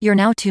You're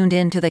now tuned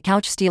in to the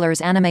Couch Stealers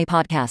Anime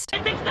Podcast.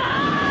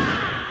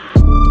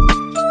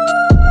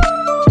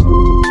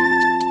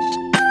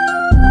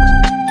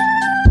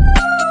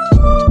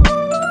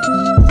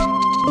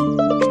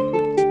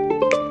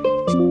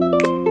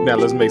 Now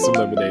let's make some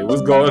lemonade.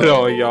 What's going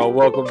on, y'all?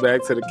 Welcome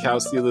back to the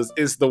Couch Stealers.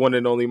 It's the one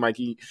and only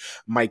Meister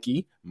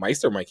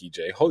Mikey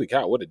J. Holy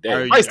cow, what a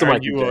day. Meister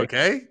Mikey J.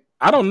 Okay?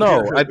 I don't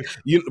know.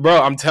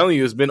 Bro, I'm telling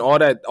you, it's been all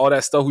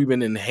that stuff we've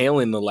been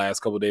inhaling the last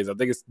couple of days. I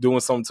think it's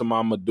doing something to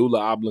my medulla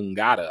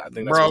oblongata. I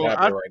think that's what's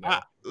happening right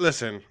now.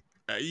 Listen,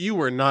 you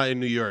were not in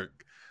New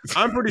York.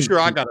 I'm pretty sure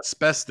I got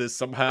asbestos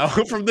somehow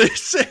from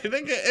this shit.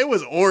 It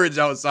was orange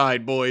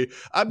outside, boy.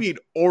 I mean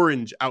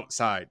orange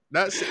outside.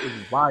 That shit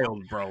was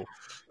wild, bro.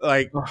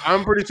 Like,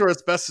 I'm pretty sure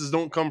asbestos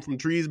don't come from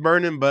trees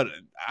burning, but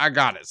I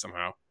got it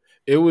somehow.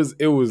 It was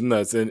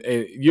nuts. And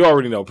you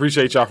already know.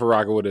 Appreciate y'all for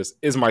rocking with us.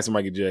 It's Meister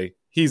Mikey J.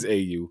 He's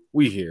AU.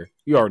 We here.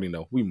 You already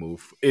know. We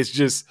move. It's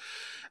just,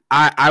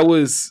 I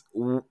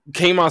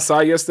came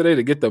outside yesterday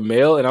to get the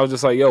mail, and I was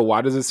just like, yo,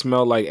 why does it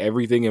smell like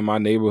everything in my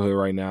neighborhood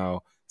right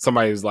now?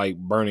 Somebody's like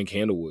burning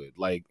candlewood.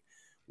 Like,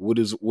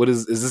 is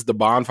this the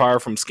bonfire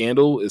from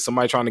Scandal? Is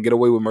somebody trying to get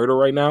away with murder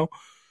right now?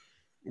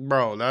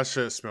 Bro, that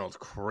shit smells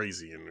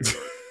crazy in New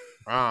York.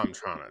 I'm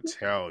trying to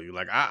tell you.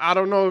 Like, I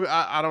don't know.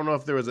 I don't know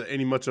if there was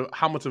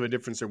how much of a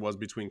difference there was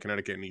between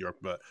Connecticut and New York,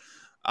 but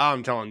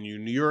I'm telling you,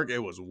 New York, it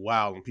was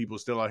wild, and people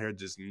still out here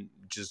just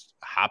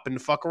hopping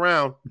the fuck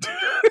around.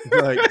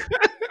 Like,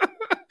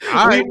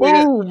 I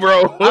move,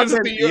 bro. I'm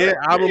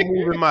gonna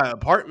move in my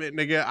apartment,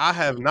 nigga. I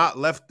have not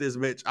left this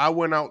bitch. I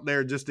went out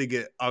there just to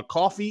get a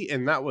coffee,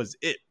 and that was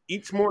it.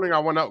 Each morning, I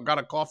went out, got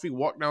a coffee,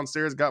 walked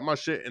downstairs, got my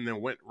shit, and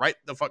then went right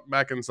the fuck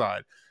back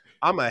inside.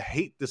 I'm gonna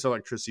hate this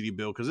electricity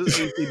bill because this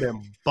AC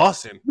been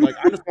busting. Like,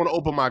 I just want to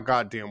open my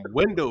goddamn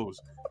windows.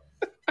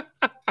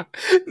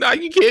 No,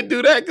 you can't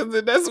do that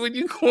because that's when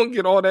you gonna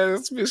get all that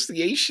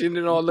asphyxiation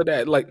and all of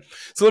that. Like,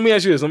 so let me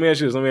ask you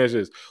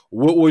this.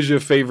 What was your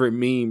favorite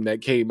meme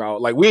that came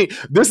out? Like,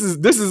 this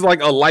is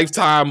like a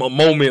lifetime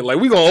moment. Like,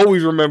 we gonna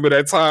always remember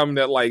that time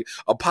that like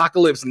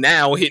Apocalypse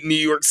Now hit New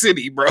York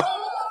City, bro.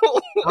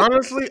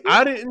 Honestly,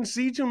 I didn't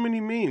see too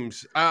many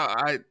memes.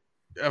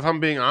 If I'm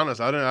being honest,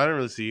 I didn't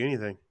really see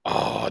anything.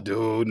 Oh,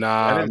 dude,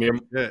 nah.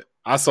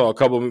 I saw a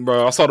couple,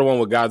 bro. I saw the one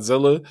with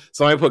Godzilla.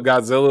 Somebody put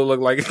Godzilla,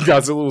 looked like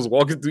Godzilla was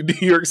walking through New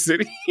York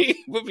City,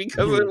 but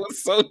because it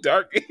was so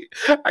dark,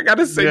 I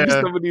gotta send you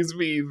some of these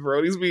memes,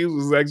 bro. These memes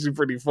was actually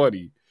pretty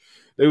funny.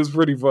 It was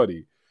pretty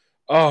funny.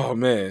 Oh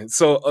man!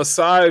 So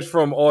aside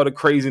from all the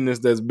craziness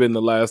that's been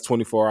the last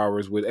 24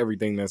 hours with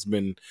everything that's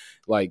been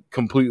like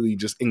completely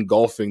just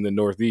engulfing the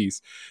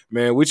Northeast,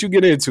 man, what you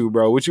get into,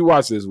 bro? What you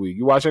watch this week?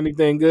 You watch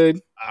anything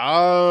good?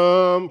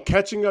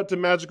 Catching up to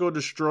Magical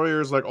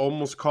Destroyers, like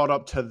almost caught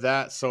up to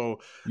that. So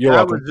you're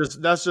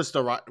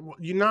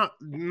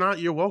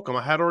welcome.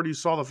 I had already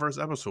saw the first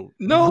episode.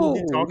 No,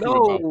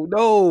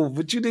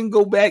 but you didn't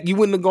go back. You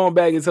wouldn't have gone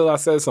back until I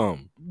said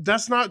something.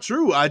 That's not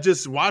true. I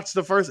just watched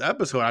the first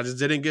episode. I just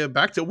didn't get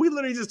back to it. We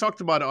literally just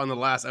talked about it on the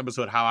last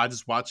episode, how I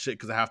just watch it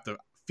because I have to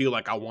feel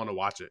like I want to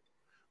watch it.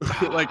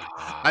 Like,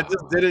 I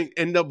just didn't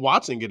end up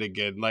watching it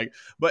again. Like,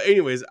 but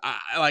anyways,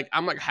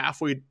 I'm like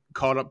halfway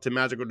caught up to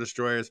Magical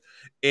Destroyers,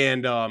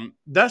 and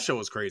that show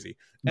was crazy.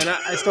 And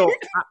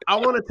I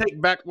want to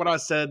take back what I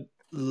said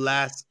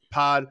last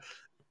pod.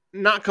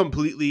 Not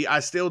completely. I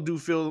still do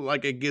feel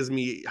like it gives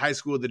me High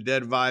School of the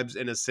Dead vibes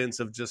in a sense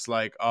of just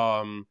like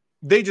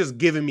they just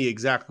giving me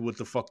exactly what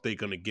the fuck they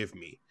gonna give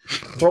me.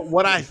 But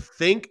what I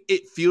think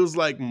it feels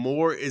like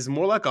is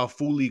more like a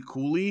Fooly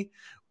Cooly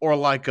or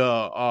like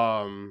a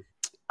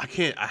I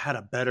had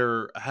a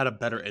better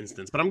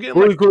instance, but I'm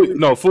getting Fooly Cooly.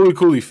 No, Fooly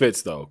Cooly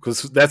fits though,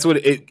 because that's what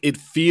it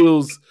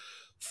feels.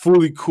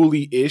 Fooly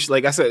Cooly-ish.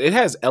 Like I said, it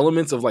has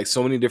elements of like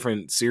so many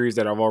different series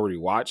that I've already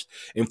watched,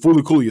 and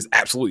Fooly Cooly is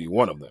absolutely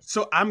one of them.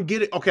 So I'm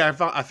getting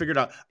I figured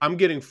out. I'm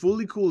getting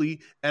Fooly Cooly,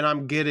 and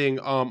I'm getting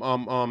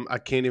I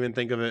can't even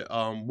think of it.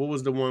 What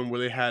was the one where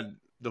they had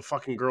the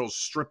fucking girls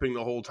stripping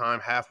the whole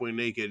time, halfway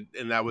naked,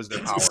 and that was their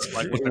power,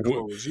 like with their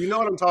clothes. You know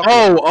what I'm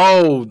talking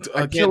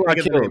about? Kill I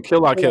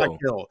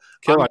Kill.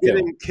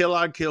 Kill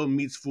I Kill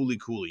meets Fooly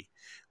Cooly,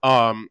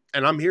 and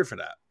I'm here for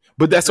that.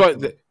 But that's why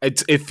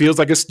it feels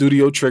like a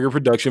Studio Trigger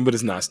production, but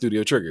it's not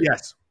Studio Trigger.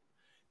 Yes.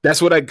 That's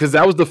what because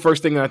that was the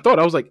first thing I thought.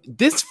 I was like,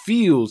 this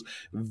feels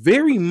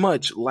very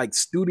much like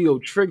Studio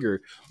Trigger,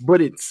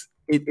 but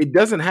it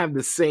doesn't have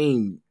the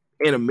same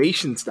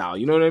animation style.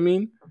 You know what I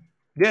mean?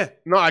 Yeah.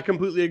 No, I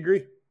completely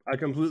agree.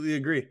 But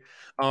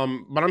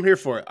I'm here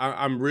for it.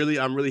 I'm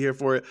really here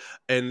for it.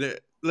 And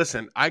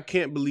listen, I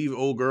can't believe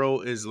Old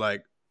Girl is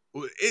like,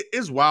 it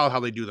is wild how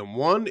they do them.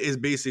 One is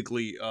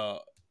basically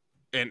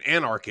an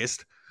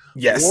anarchist.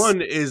 Yes.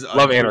 One is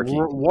love anarchy.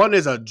 One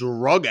is a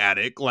drug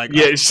addict, like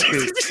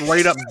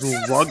straight up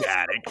drug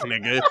addict,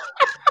 nigga.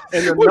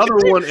 And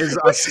another one is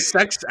a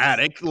sex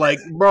addict. Like,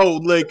 bro,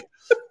 like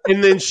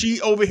And then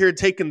she over here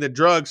taking the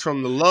drugs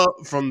from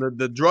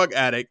the drug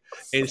addict,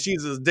 and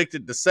she's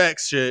addicted to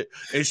sex shit.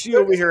 And she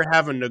over here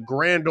having the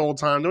grand old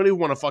time. Don't even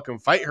want to fucking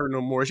fight her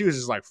no more. She was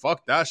just like,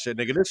 "Fuck that shit,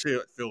 nigga. This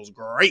shit feels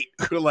great."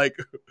 Like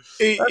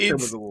that shit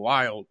was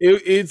wild.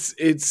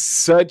 It's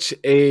such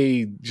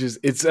a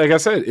it's like I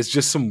said, it's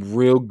just some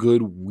real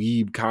good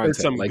weeb content.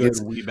 It's some like good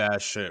weeb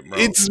ass shit, bro.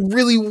 It's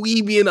really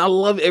weeby, and I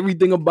love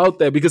everything about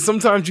that because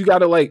sometimes you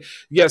gotta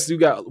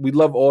we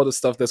love all the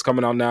stuff that's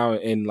coming out now,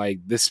 and like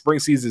this spring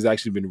season has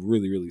actually been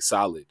really, really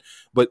solid.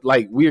 But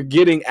like we're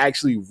getting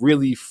actually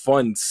really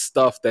fun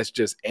stuff that's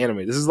just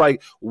anime. This is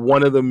like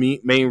one of the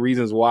main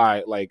reasons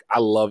why like I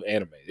love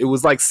anime. It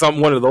was like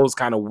one of those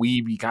kind of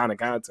weeby kind of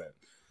content.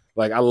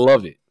 Like I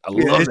love it.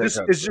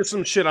 It's just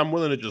some shit I'm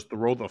willing to just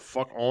throw the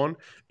fuck on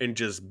and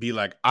just be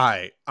like,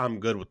 I'm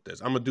good with this.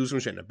 I'm gonna do some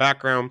shit in the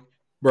background.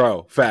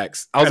 Bro,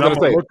 facts. I was gonna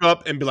say, look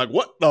up and be like,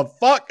 "What the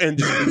fuck?" And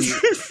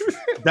just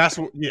that's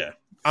what. Yeah,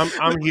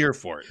 I'm here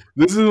for it.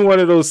 This is one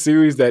of those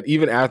series that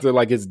even after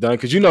like it's done,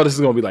 because this is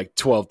gonna be like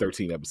 12,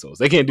 13 episodes.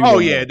 They can't do.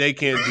 They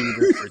can't do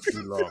this for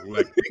too long.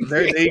 Like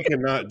they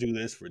cannot do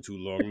this for too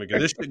long. Like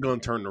this shit gonna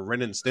turn to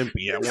Ren and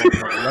Stimpy at one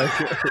point.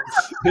 Like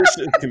this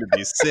shit's gonna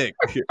be sick.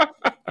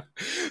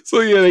 So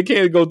yeah, they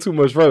can't go too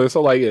much further.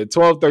 So like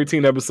 12,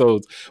 13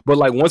 episodes. But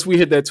like once we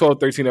hit that 12,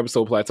 13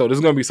 episode plateau, this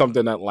is gonna be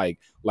something that like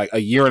a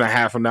year and a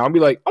half from now, I'll be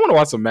like, I want to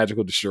watch some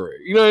Magical Destroyer.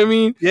 You know what I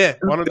mean? Yeah,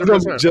 it's gonna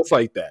be just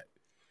like that.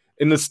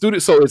 In the studio,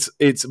 so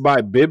it's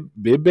by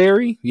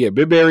Bibberry. Yeah,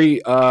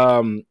 Bibberry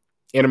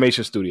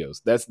Animation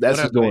Studios. That's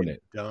who's doing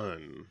it.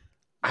 Done.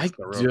 I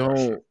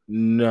don't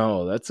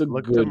know. That's a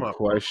good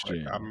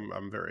question.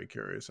 I'm very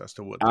curious as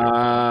to what.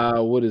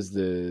 What is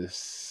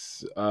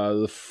this?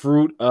 The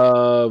Fruit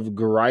of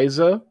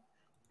Gariza.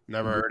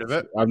 Never heard of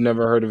it. I've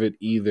never heard of it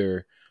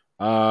either.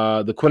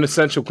 The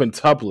Quintessential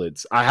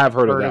Quintuplets. I have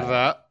heard of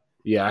that.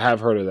 Yeah, I have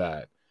heard of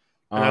that.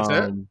 And that's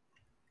it.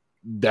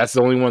 That's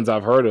the only ones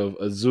I've heard of.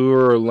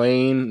 Azure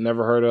Lane,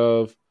 never heard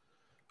of.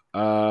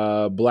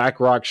 Black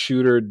Rock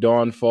Shooter,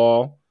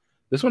 Dawnfall.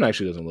 This one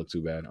actually doesn't look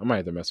too bad. I might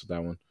have to mess with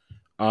that one.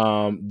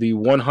 The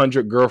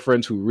 100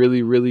 Girlfriends Who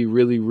Really, Really,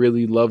 Really,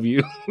 Really Love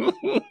You.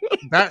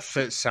 That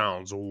shit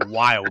sounds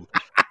wild.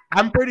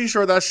 I'm pretty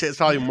sure that shit's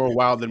probably more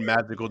wild than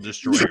Magical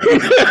Destroyer.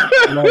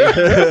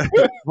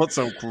 What's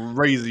some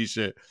crazy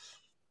shit?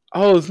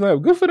 Oh, it's not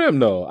good for them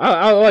though.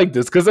 I like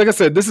this because, like I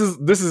said, this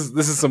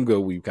is some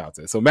good weeb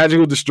content. So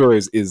Magical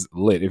Destroyers is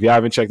lit. If you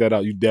haven't checked that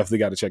out, you definitely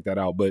got to check that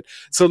out. But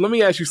so let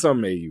me ask you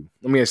something, AU.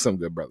 Let me ask you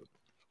something, good brother.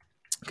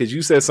 Because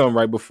you said something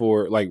right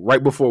before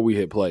we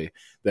hit play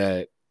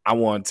that I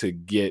want to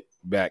get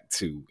back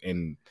to,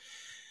 and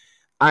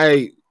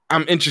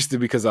I'm interested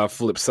because I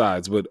flip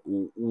sides. But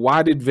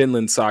why did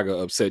Vinland Saga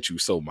upset you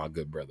so, my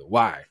good brother?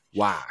 Why?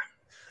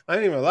 I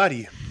ain't even lie to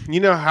you. You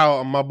know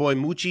how my boy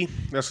Moochie,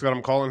 that's what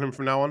I'm calling him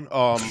from now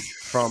on.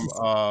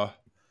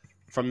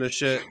 From this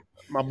shit,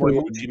 my boy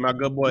Moochie, my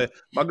good boy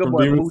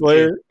Demon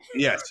Slayer.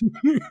 Yes.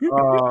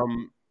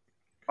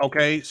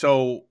 Okay,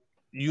 so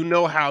you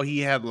know how he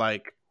had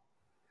like,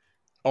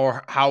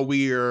 or how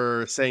we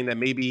are saying that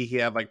maybe he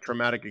had like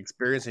traumatic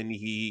experience and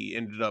he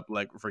ended up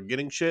like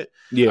forgetting shit.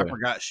 Yeah, I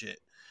forgot shit.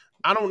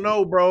 I don't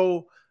know,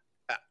 bro.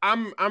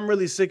 I'm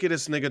really sick of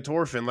this nigga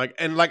Thorfinn. Like,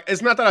 and like,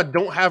 it's not that I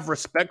don't have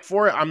respect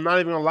for it. I'm not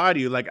even gonna lie to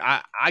you. Like,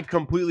 I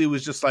completely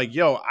was just like,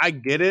 yo, I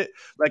get it.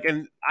 Like,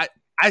 and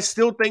I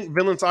still think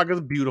Vinland Saga is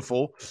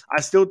beautiful.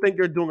 I still think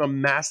they're doing a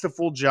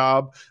masterful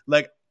job.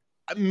 Like,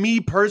 me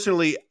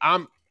personally,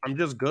 I'm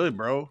just good,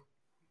 bro.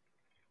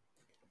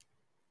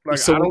 Like,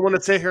 so I don't want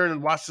to sit here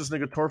and watch this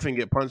nigga Thorfinn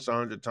get punched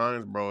 100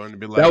 times, bro, and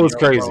be like, that was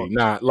crazy. Bro.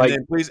 Nah, like,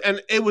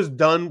 and it was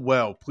done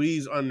well.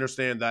 Please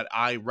understand that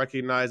I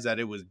recognize that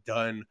it was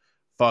done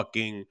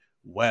fucking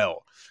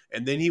well.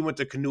 And then he went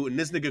to Canute, and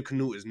this nigga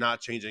Canute is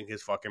not changing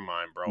his fucking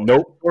mind, bro.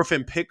 Nope.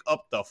 Thorfinn, pick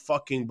up the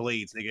fucking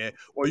blades, nigga,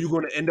 or you're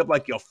gonna end up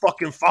like your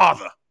fucking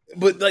father.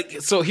 But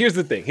like, so here's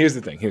the thing.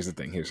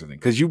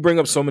 Because you bring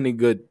up so many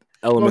good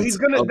elements.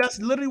 That's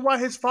literally why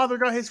his father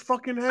got his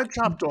fucking head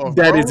chopped off.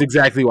 That bro. is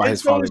exactly why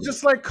his father. It's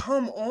just like,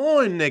 come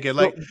on, nigga.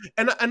 Like,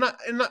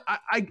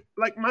 I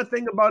like, my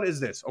thing about it is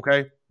this.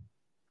 Okay,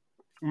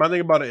 my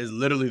thing about it is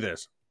literally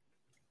this.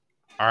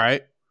 All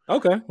right.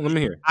 Okay, let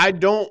me hear. I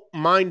don't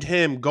mind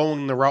him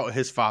going the route of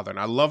his father. And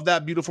I love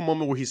that beautiful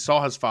moment where he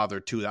saw his father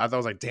too. I thought, I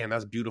was like, damn,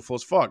 that's beautiful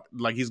as fuck.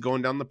 Like, he's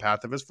going down the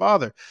path of his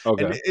father.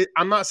 Okay. And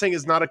I'm not saying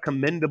it's not a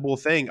commendable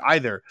thing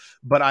either,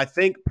 but I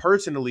think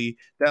personally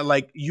that,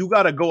 like, you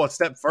got to go a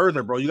step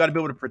further, bro. You got to be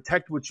able to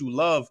protect what you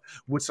love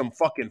with some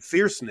fucking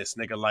fierceness,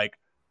 nigga. Like,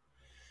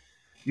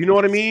 you know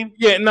what I mean?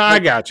 Yeah, no,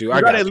 like, I got you. You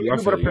gotta be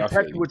able to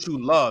protect what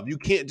you love. You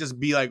can't just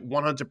be like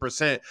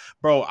 100%,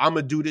 bro. I'm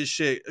gonna do this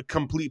shit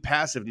complete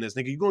passiveness,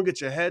 nigga. You gonna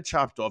get your head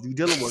chopped off. You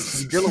dealing with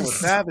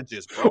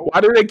savages, bro.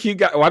 Why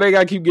they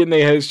gotta keep getting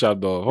their heads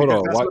chopped off? Hold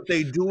on, that's what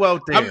they do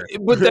out there.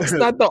 But that's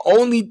not the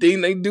only thing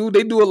they do.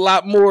 They do a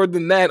lot more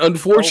than that.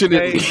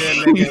 Unfortunately,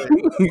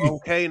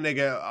 okay,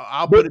 nigga.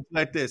 I'll put it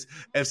like this: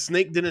 if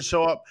Snake didn't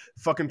show up,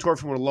 fucking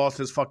Thorfinn would have lost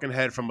his fucking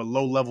head from a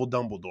low level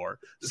Dumbledore.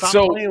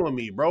 Stop playing with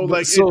me, bro.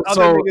 Like,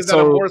 niggas that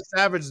are more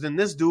savage than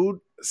this dude.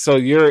 So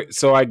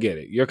I get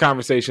it. Your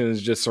conversation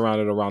is just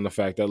surrounded around the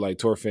fact that like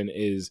Thorfinn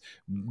is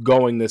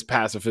going this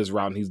pacifist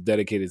route and he's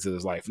dedicated to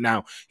his life.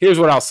 Now, here's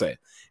what I'll say.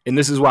 And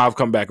this is why I've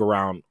come back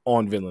around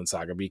on Vinland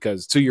Saga,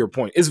 because to your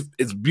point,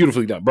 it's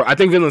beautifully done. Bro, I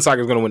think Vinland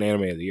Saga is going to win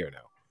Anime of the Year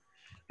now.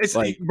 It's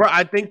like, bro,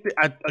 I think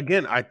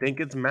I think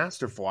it's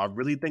masterful. I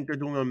really think they're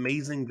doing an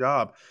amazing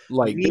job.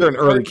 Like, they're an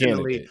early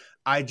candidate.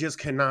 I just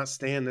cannot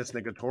stand this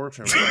nigga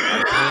Thorfinn.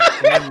 I can't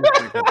stand this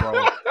nigga,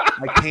 bro.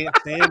 I can't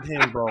stand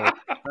him, bro.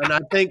 And I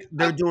think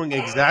they're doing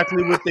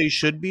exactly what they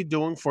should be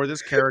doing for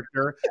this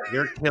character.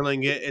 They're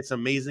killing it. It's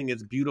amazing.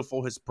 It's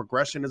beautiful. His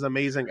progression is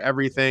amazing.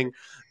 Everything.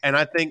 And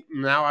I think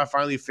now I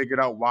finally figured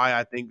out why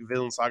I think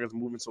Vinland Saga is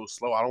moving so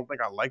slow. I don't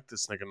think I like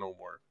this nigga no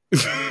more.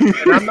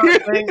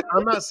 And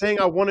I'm not saying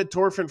I wanted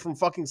Thorfinn from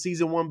fucking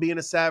season 1 being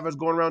a savage,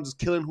 going around just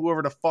killing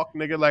whoever the fuck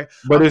nigga. Like,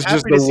 but it's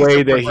just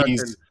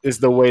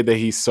the way that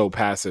he's so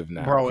passive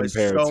now, bro. It's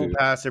so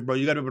passive, bro.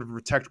 You got to be able to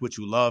protect what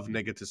you love,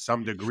 nigga, to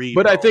some degree.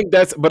 But bro.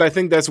 I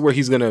think that's where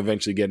he's gonna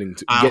eventually get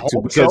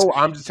to. Because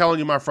I'm just telling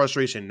you my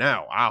frustration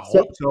now. I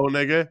hope so,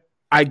 nigga.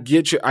 I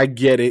get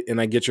it, and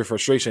I get your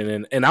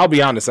frustration, and I'll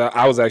be honest,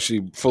 I was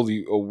actually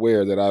fully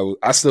aware that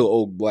I still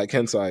owe Black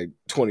Hensai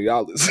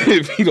 $20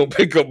 if he don't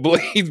pick up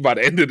Blades by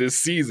the end of this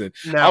season.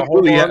 Now,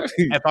 hold on.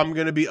 If I'm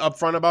going to be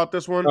upfront about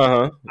this one,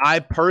 I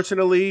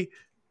personally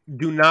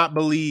do not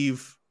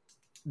believe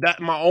that.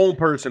 My own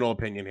personal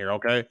opinion here,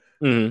 okay?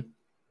 Mm-hmm.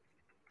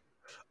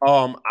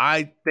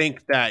 I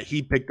think that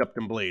he picked up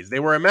them Blades.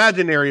 They were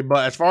imaginary,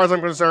 but as far as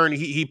I'm concerned,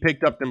 he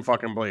picked up them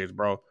fucking Blades,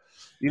 bro.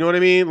 You know what I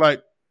mean?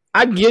 Like.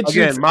 I get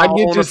you. I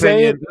get you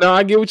saying. No,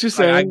 I get what you're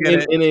saying.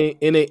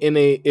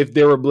 If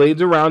there were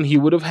blades around, he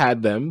would have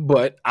had them.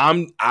 But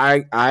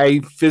I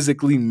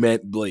physically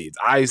meant blades.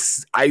 I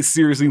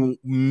seriously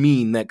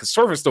mean that, because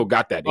Surfer still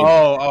got that.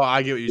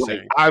 I get what you're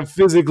saying. I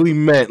physically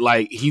meant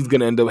like he's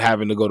gonna end up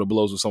having to go to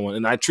blows with someone,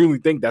 and I truly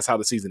think that's how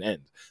the season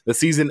ends. The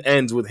season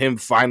ends with him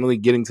finally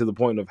getting to the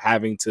point of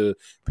having to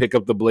pick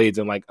up the blades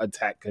and like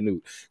attack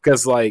Canute,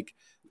 because like.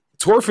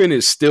 Thorfinn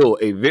is still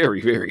a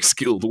very, very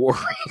skilled warrior.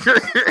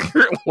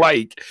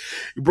 Like,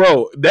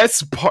 bro,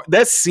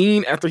 that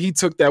scene after he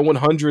took that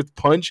 100th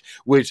punch,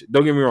 which,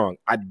 don't get me wrong,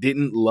 I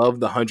didn't love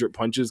the 100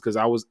 punches because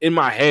I was in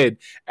my head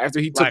after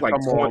he took like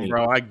 20. On,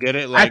 bro, I get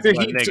it. Like, after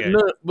he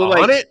took, but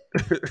like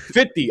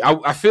 50,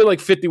 I feel like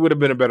 50 would have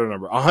been a better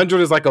number.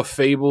 100 is like a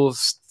Fable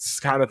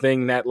kind of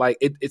thing that like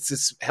it's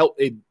just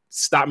it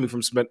stopped me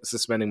from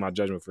suspending my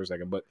judgment for a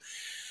second, but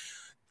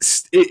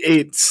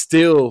it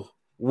still.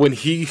 When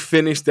he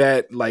finished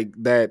that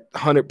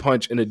 100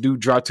 punch and the dude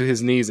dropped to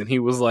his knees and he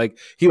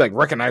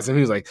recognized him.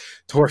 He was like,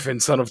 Thorfinn,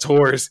 son of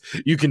Tors,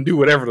 you can do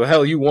whatever the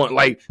hell you want.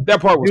 Like, that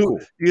part was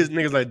cool. These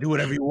niggas like, do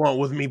whatever you want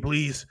with me,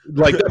 please.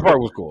 Like, that part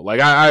was cool. Like,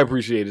 I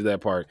appreciated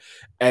that part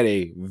at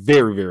a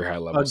very, very high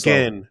level.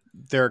 Again,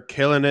 they're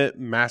killing it.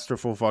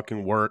 Masterful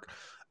fucking work.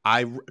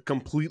 I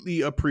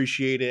completely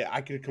appreciate it.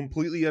 I can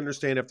completely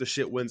understand if the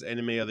shit wins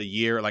Anime of the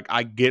Year. Like,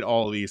 I get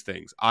all of these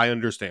things. I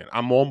understand.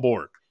 I'm on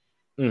board.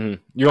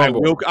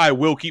 Mm-hmm. I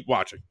will keep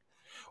watching.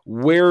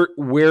 Where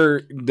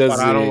does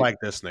I don't like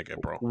this nigga,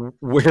 bro.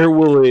 Where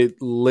will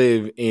it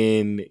live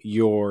in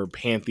your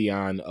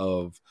pantheon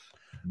of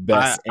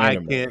best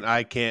anime?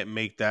 I can't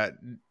make that.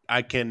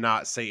 I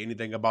cannot say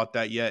anything about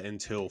that yet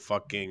until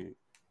fucking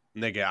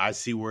nigga. I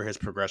see where his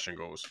progression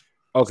goes.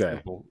 Okay,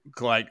 simple.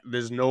 Like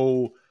there's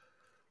no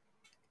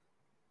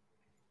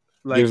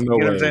way.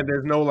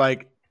 There's no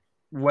like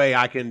way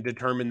I can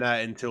determine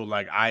that until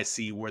like I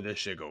see where this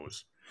shit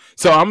goes.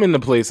 So I'm in the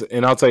place,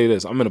 and I'll tell you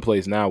this, I'm in a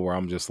place now where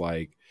I'm just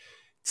like,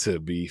 to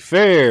be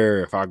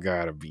fair, if I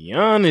gotta be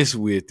honest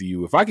with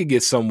you, if I could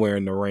get somewhere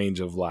in the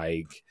range of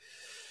like,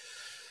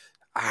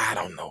 I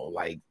don't know,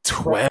 like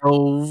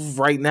 12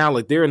 right now,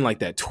 like they're in like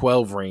that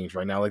 12 range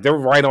right now. Like they're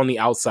right on the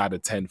outside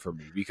of 10 for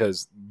me,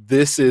 because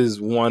this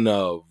is one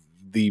of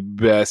the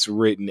best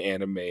written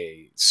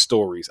anime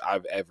stories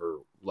I've ever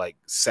like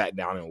sat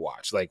down and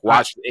watched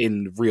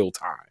in real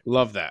time.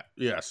 Love that.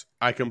 Yes,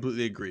 I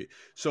completely agree.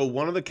 So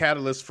one of the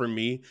catalysts for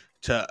me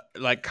to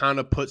like kind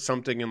of put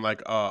something in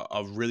like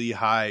a really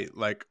high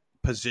like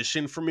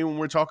position for me when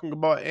we're talking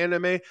about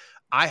anime,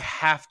 I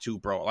have to,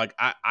 bro. Like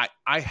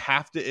I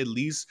have to at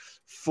least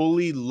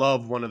fully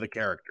love one of the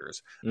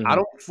characters. Mm-hmm. I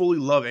don't fully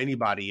love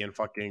anybody in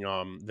fucking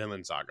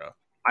Vinland Saga.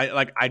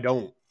 I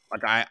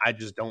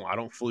just don't. I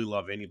don't fully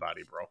love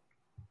anybody, bro.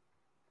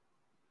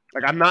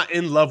 Like I'm not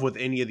in love with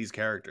any of these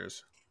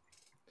characters.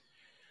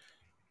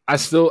 I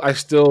still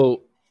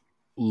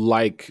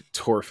like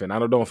Thorfinn. I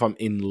don't know if I'm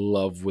in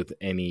love with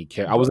any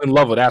character. I was in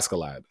love with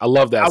Askeladd. I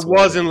love that. I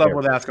was in love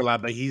with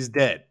Askeladd, but he's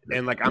dead.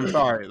 And like I'm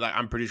sorry, like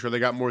I'm pretty sure they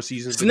got more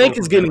seasons. Snake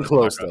is getting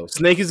close though.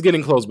 Snake is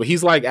getting close, but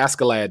he's like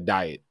Askeladd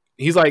diet.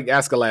 He's like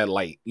Askeladd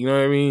light. You know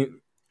what I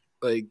mean?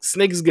 Like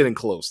Snake is getting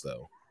close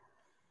though.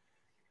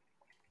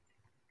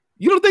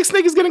 You don't think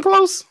Snake is getting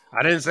close?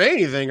 I didn't say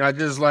anything. I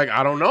just like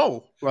I don't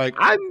know. Like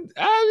I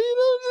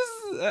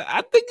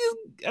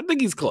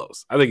think he's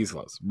close. I think he's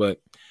close, but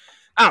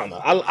I don't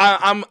know.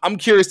 I'm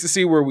curious to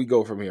see where we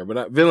go from here.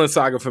 But Vinland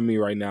Saga for me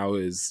right now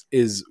is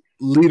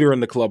leader in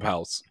the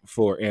clubhouse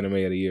for anime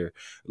of the year.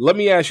 Let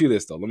me ask you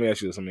this though. Let me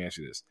ask you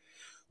this.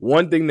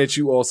 One thing that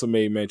you also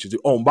made mention to.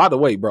 Oh, and by the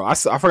way, bro, I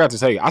forgot to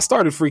tell you. I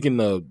started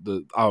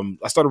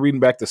I started reading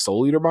back the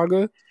Soul Eater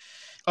manga.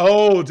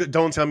 Oh,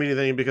 don't tell me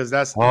anything because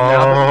that's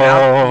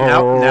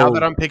now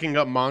that I'm picking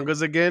up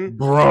mangas again,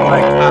 bro.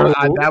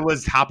 Like, that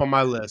was top of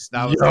my list.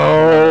 That was top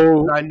of my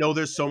list. I know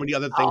there's so many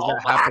other things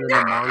that happen in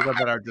the manga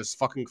that are just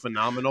fucking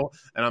phenomenal,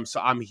 and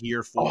I'm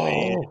here for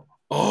it.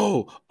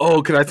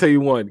 Oh, can I tell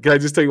you one? Can I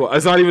just tell you one?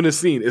 It's not even a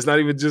scene. It's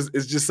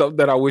just something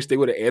that I wish they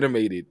would have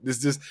animated.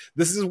 This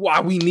is why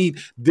we need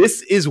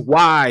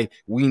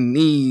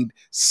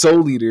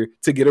Soul Eater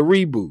to get a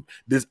reboot.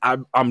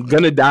 I'm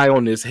gonna die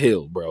on this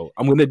hill, bro.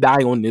 I'm gonna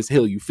die on this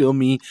hill. You feel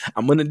me?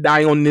 I'm gonna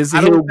die on this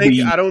hill.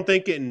 I don't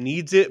think it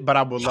needs it, but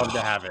I would love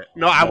to have it.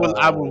 No, I would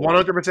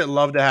 100%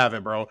 love to have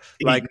it, bro.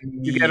 Like,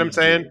 you get what I'm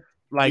saying?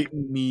 Like, it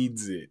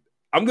needs it.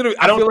 I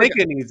don't think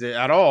it needs it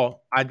at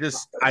all. I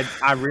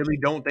really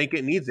don't think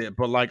it needs it.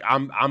 But like,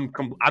 I'm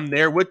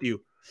there with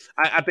you.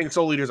 I think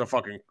Soul Eater's a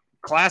fucking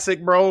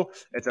classic, bro.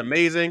 It's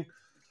amazing,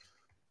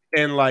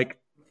 and like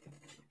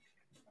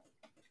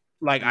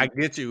I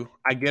get you.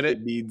 I get it.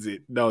 It needs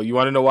it. No, you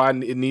want to know why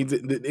it needs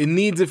it? It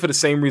needs it for the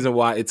same reason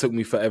why it took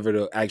me forever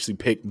to actually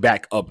pick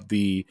back up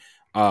the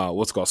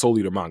what's called Soul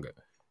Eater manga.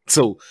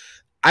 So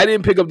I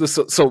didn't pick up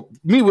so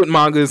me with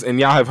mangas, and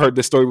y'all have heard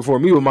this story before.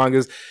 Me with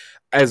mangas.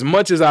 As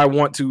much as I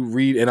want to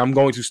read, and I'm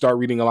going to start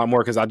reading a lot more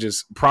because I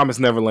just Promise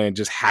Neverland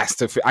just has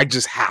to. I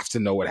just have to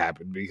know what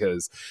happened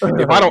because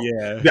if I don't,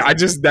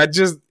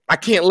 I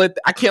can't let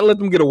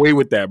them get away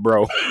with that,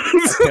 bro.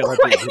 I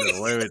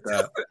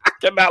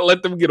cannot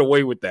let them get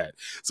away with that.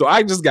 So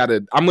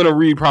I'm gonna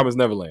read Promise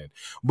Neverland.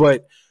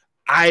 But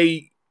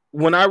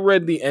when I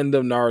read the end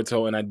of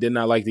Naruto and I did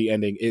not like the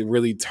ending, it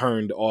really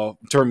turned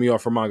me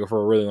off from manga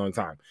for a really long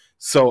time.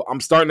 So I'm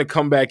starting to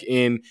come back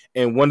in,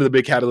 and one of the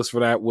big catalysts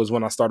for that was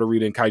when I started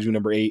reading Kaiju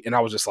number 8, and I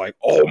was just like,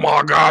 oh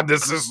my God,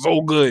 this is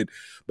so good.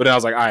 But then I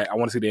was like, all right, I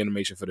want to see the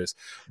animation for this.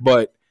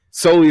 But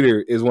Soul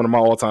Eater is one of my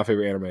all-time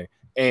favorite anime,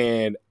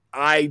 and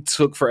I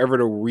took forever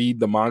to read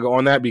the manga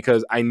on that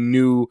because I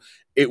knew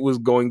it was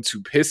going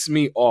to piss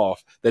me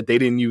off that they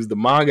didn't use the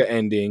manga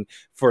ending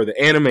for the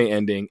anime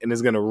ending, and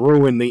it's going to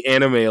ruin the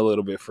anime a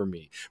little bit for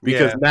me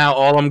because now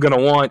all I'm going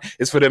to want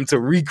is for them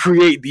to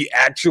recreate the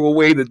actual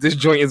way that this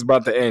joint is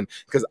about to end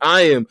because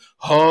I am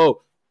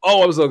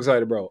I'm so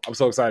excited, bro. I'm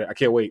so excited. I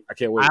can't wait.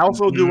 I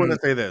also do want to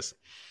say this.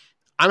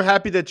 I'm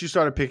happy that you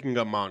started picking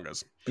up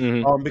mangas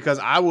because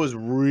I was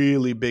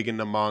really big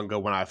into manga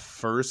when I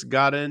first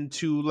got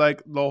into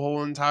like the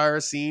whole entire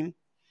scene.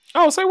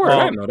 Oh, say word.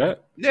 I didn't know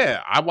that.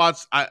 Yeah, I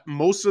watched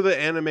most of the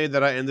anime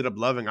that I ended up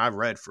loving. I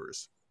read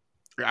first.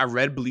 I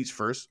read Bleach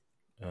first.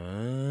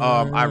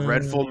 I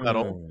read Full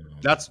Metal.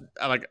 That's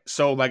like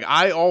so. Like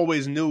I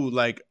always knew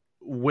like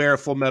where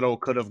Full Metal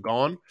could have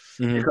gone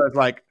because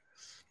like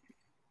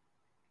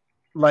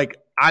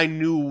I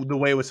knew the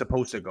way it was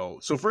supposed to go.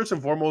 So first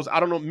and foremost, I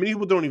don't know. Many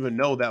people don't even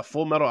know that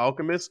Full Metal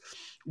Alchemist,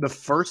 the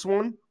first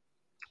one.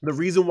 The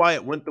reason why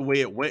it went the way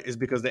it went is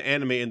because the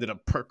anime ended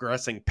up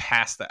progressing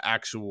past the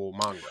actual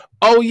manga.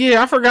 Oh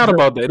yeah, I forgot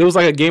about that. It was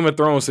like a Game of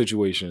Thrones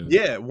situation.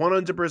 Yeah,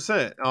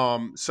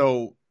 100%.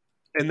 So,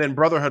 and then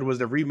Brotherhood was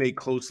the remake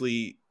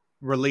closely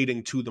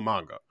relating to the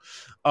manga.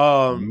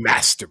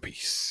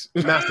 Masterpiece.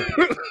 But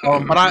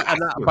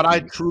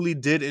I truly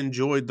did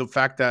enjoy the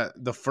fact that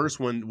the first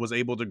one was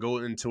able to go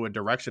into a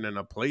direction and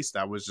a place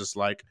that was just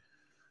like,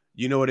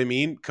 you know what I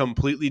mean?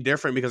 Completely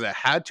different because it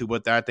had to,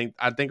 but I think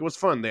it was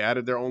fun. They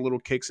added their own little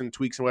kicks and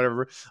tweaks and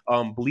whatever.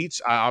 Bleach,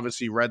 I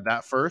obviously read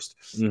that first.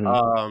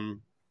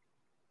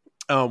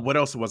 What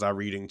else was I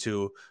reading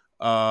too?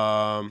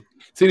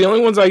 See, the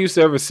only ones I used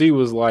to ever see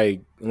was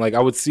like I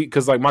would see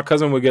because like my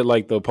cousin would get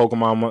like the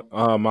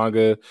Pokemon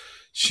manga.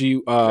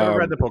 She never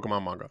read the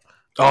Pokemon manga.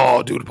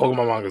 Oh, dude, the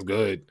Pokemon manga is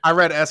good. I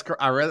read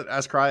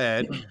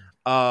Escryad.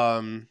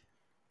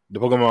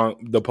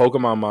 The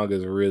Pokemon manga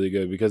is really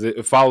good because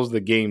it follows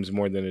the games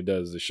more than it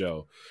does the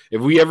show.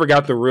 If we ever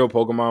got the real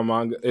Pokemon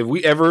manga, if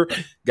we ever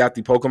got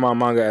the Pokemon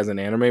manga as an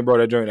anime, bro,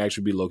 that joint would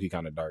actually be low-key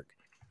kind of dark.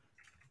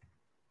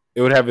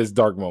 It would have its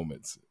dark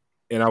moments,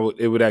 and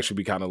it would actually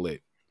be kind of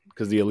lit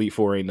because the Elite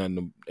Four ain't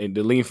nothing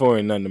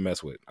to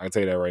mess with. I can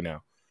tell you that right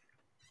now.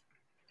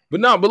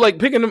 But like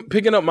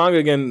picking up manga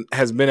again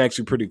has been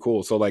actually pretty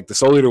cool. So like the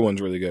Soul Eater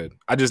one's really good.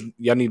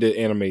 Y'all need to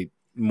animate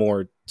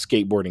more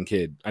skateboarding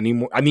kid. I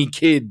need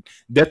kid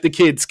Death the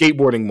Kid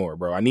skateboarding more,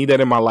 bro. I need that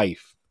in my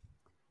life.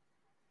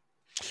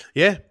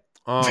 Yeah.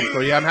 So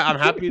yeah, I'm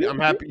happy. I'm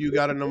happy you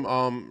got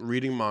in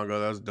reading manga.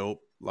 That's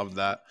dope. Love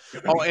that.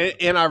 Oh,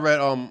 and I read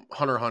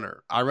Hunter x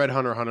Hunter. I read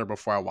Hunter x Hunter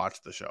before I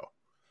watched the show.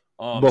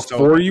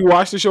 Before you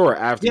watched the show or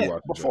after you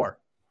watched the show? Before.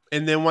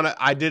 And then when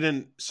I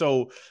didn't,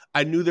 so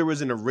I knew there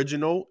was an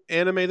original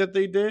anime that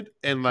they did,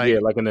 and like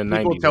like in the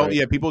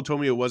 90s. People told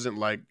me it wasn't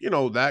like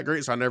that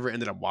great, so I never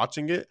ended up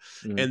watching it.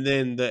 And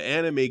then the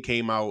anime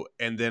came out,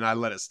 and then I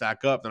let it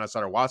stack up. Then I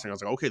started watching. I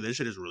was like, okay, this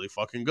shit is really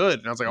fucking good.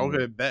 And I was like,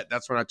 okay, bet.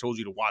 That's when I told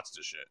you to watch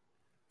this shit.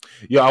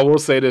 Yeah, I will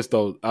say this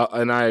though,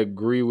 and I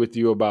agree with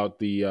you about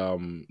the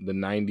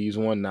 '90s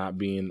one not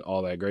being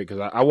all that great,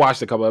 because I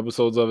watched a couple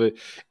episodes of it,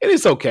 and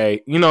it's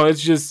okay.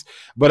 It's just,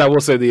 but I will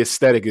say the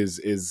aesthetic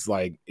is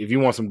like, if you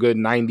want some good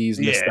 '90s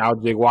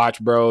nostalgic watch,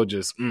 bro,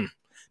 just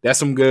that's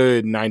some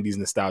good '90s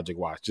nostalgic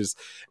watch. Just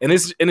and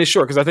it's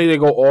short, because I think they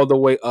go all the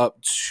way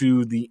up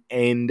to the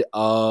end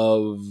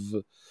of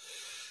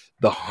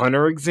the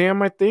Hunter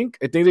exam. I think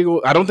they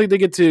go. I don't think they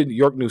get to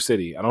York New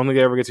City. I don't think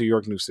they ever get to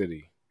York New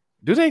City.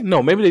 Do they?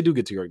 No, maybe they do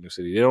get to York New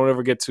City. They don't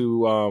ever get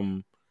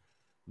to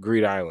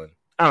Greed Island.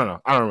 I don't know.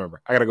 I don't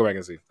remember. I gotta go back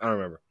and see. I don't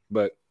remember.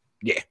 But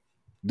yeah,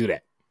 do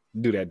that.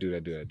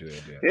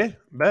 Yeah,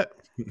 bet.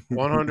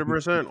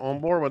 100% on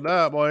board with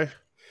that, boy.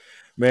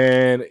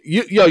 Man,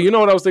 you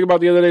know what I was thinking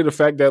about the other day? The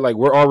fact that like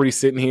we're already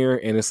sitting here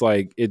and it's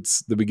like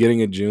it's the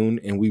beginning of June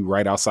and we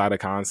right outside of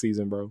con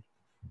season, bro.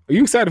 Are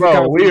you excited for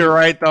con season? We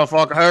right the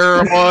fuck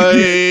here, boy. I'm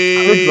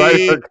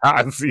excited for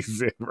con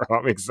season, bro.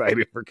 I'm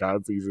excited for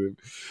con season.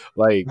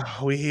 Like,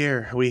 we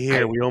here.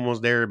 We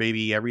almost there,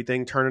 baby.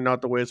 Everything turning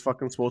out the way it's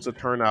fucking supposed to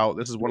turn out.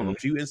 This is one of the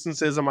few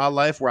instances in my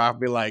life where I'll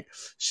be like,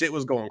 shit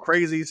was going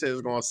crazy, shit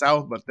was going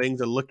south, but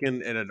things are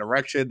looking in a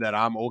direction that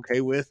I'm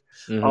okay with.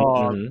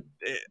 I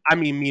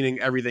mean, meaning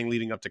everything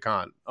leading up to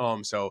con.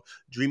 So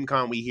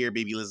DreamCon, we here,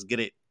 baby. Let's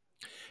get it.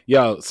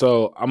 Yo,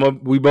 so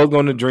we both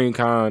going to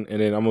DreamCon,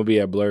 and then I'm gonna be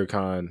at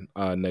BlurCon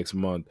next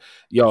month.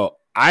 Yo,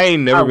 I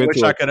ain't never been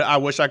to I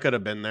wish I could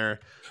have been there.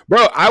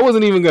 Bro, I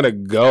wasn't even gonna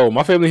go.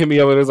 My family hit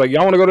me up and it was like,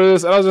 y'all wanna go to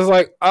this? And I was just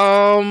like, I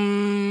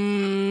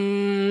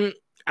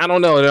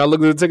don't know. And I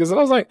looked at the tickets and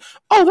I was like,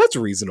 oh, that's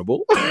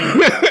reasonable.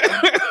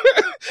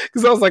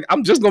 Because I was like,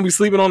 I'm just gonna be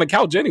sleeping on the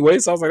couch anyway.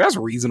 So I was like, that's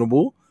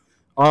reasonable.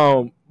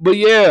 But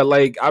yeah,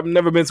 like I've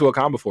never been to a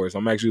con before, so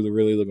I'm actually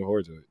really looking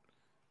forward to it.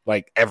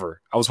 Like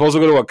ever. I was supposed to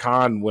go to a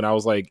con when I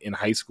was like in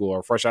high school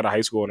or fresh out of high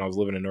school when I was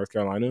living in North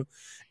Carolina,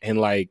 and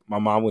like my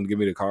mom wouldn't give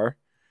me the car,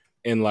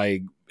 and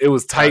like it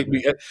was tight.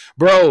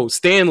 Bro,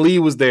 Stan Lee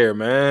was there,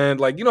 man.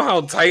 Like, you know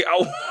how tight I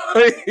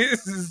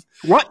was?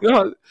 What?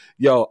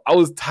 Yo, I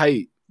was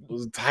tight. It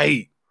was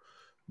tight.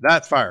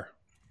 That's fire.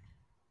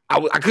 I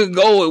couldn't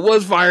go. It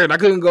was fire and I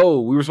couldn't go.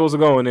 We were supposed to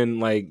go and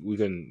then like we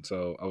couldn't.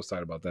 So I was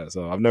tight about that.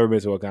 So I've never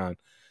been to a con.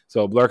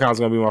 So BlurCon's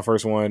going to be my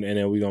first one, and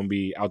then we're going to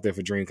be out there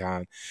for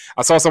DreamCon.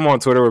 I saw someone on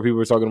Twitter where people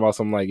were talking about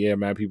something like, yeah,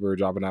 man, people are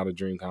dropping out of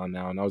DreamCon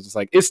now. And I was just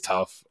like, it's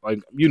tough.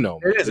 Like, you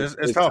know. It is.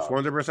 It's tough,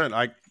 100%.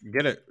 I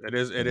get it. It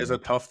is a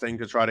tough thing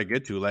to try to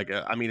get to. Like,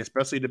 I mean,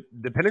 especially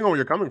depending on where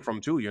you're coming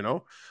from, too, you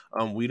know?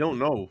 We don't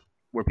know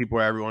where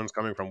everyone's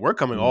coming from. We're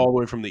coming all the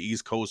way from the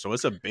East Coast, so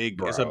it's a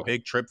big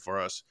trip for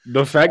us.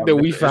 The fact that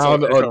we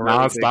found a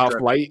nonstop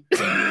flight.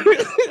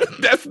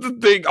 That's the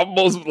thing I'm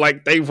most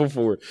like thankful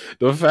for.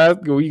 The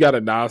fact that we got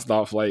a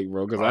nonstop flight,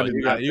 bro. Because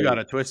you got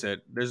to twist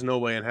it. There's no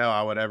way in hell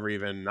I would ever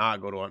even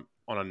not go to on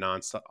a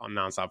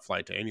nonstop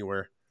flight to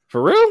anywhere.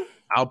 For real?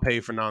 I'll pay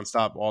for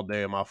nonstop all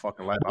day of my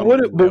fucking life. But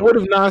what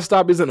if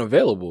nonstop isn't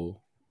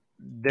available?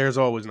 There's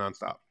always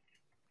nonstop.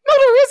 No,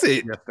 there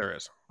isn't. Yes, there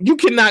is. You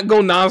cannot go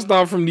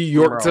nonstop from New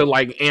York to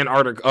like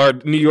Antarctica or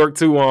New York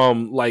to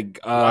like.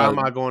 Why am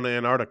I going to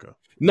Antarctica?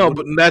 No,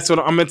 but that's what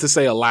I meant to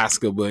say.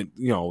 Alaska, but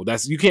you know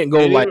you can't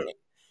go like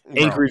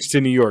Anchorage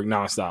to New York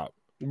nonstop.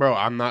 Bro,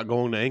 I'm not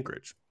going to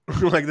Anchorage.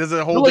 Like, there's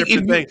a whole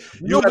different thing.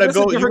 You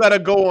gotta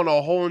go on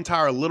a whole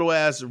entire little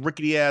ass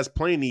rickety ass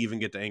plane to even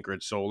get to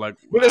Anchorage. So like,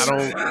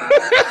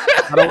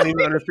 I don't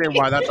even understand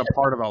why that's a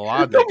part of the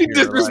logic. Don't be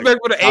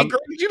disrespectful to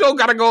Anchorage. You don't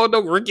gotta go on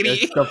no rickety.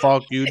 It's the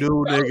fuck you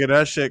do, nigga.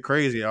 That shit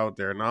crazy out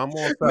there. Now I'm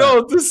all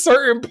no, to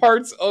certain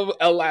parts of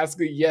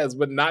Alaska, yes,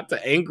 but not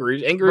to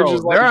Anchorage. Anchorage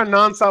is like, there are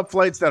nonstop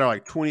flights that are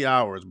like 20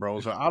 hours,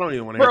 bro. So I don't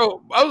even want to.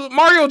 Bro,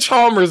 Mario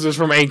Chalmers is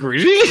from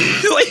Anchorage.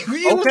 Like,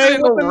 okay,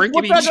 what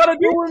that gotta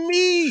do with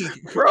me,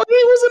 bro?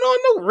 He wasn't on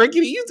no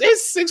rickety.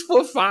 His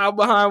 6'5"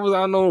 behind was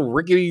on no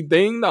rickety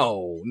thing.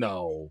 No.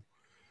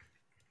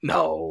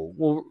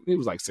 Well, he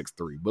was like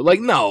 6'3", but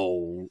like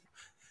no.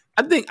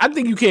 I think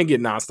you can't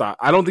get nonstop.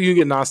 I don't think you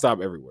can get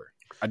nonstop everywhere.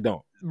 I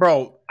don't,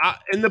 bro.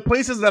 In the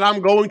places that I'm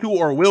going to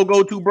or will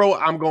go to, bro,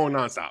 I'm going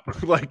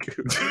nonstop. like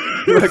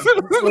let's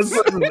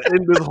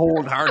end this whole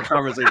entire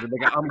conversation.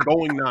 Like, I'm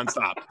going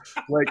nonstop.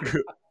 Like,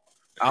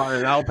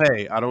 I'll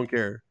pay. I don't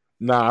care.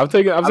 Nah, I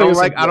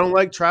don't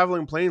like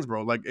traveling planes,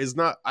 bro. Like, it's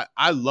not.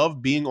 I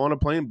love being on a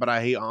plane, but I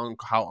hate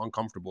how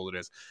uncomfortable it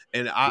is.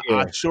 And I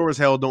sure as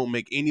hell don't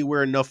make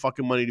anywhere enough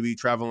fucking money to be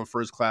traveling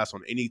first class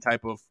on any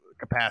type of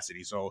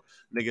capacity. So,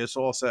 nigga, it's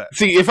all set.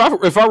 See, if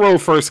I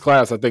rode first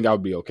class, I think I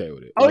would be okay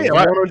with it. Oh, like,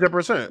 yeah,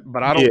 100%.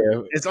 But I don't.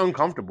 Yeah. It's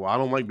uncomfortable. I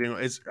don't like being.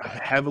 It's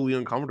heavily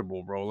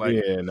uncomfortable, bro. Like,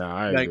 yeah, nah,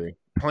 I agree.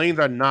 Planes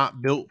are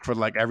not built for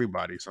like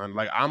everybody, son.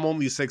 Like, I'm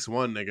only 6'1",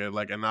 nigga.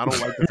 Like, and I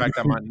don't like the fact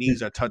that my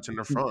knees are touching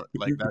the front.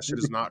 Like, that shit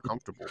is not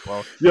comfortable,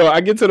 bro. Yo,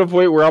 I get to the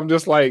point where I'm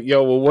just like,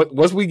 yo, well,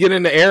 once we get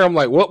in the air, I'm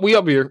like, what? We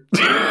up here?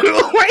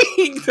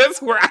 Like,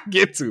 that's where I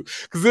get to,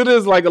 because it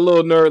is like a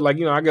little nerve. Like,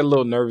 you know, I get a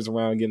little nervous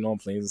around getting on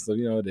planes and stuff.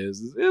 You know, it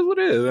is what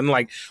it is. And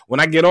like when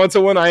I get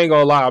onto one, I ain't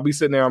gonna lie, I'll be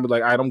sitting there, I'll be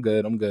like, all right, I'm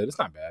good. It's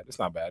not bad.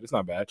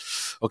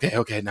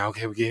 Okay, now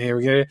we get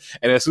here.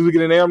 And as soon as we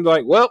get in there, I'm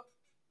like, well,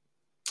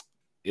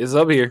 it's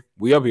up here.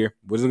 We up here.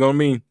 What is it gonna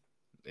mean?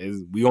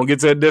 Is we gonna get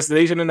to a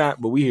destination or not?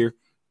 But we here.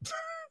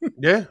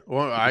 Yeah,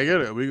 well, I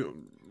get it.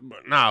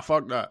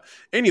 Fuck that.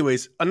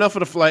 Anyways, enough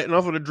of the flight,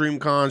 enough of the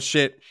DreamCon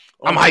shit.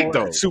 I'm hyped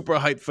though. Super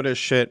hyped for this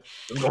shit.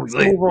 Let's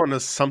move on to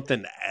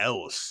something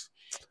else.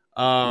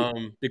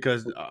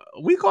 Because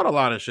we caught a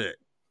lot of shit.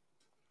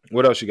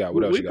 What else you got?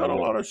 We got a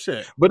lot of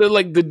shit. But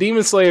like the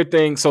Demon Slayer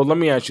thing. So let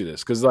me ask you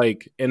this, because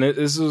like, and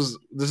this is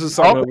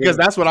something because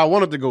that's what I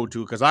wanted to go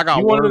to. Because I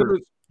got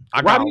words.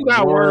 Why do you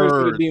got words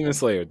for the Demon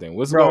Slayer thing?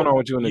 What's going on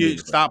with you and the Demon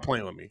Slayer? Stop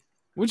playing with me.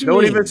 What you don't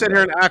mean? Even sit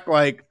here and act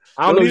like.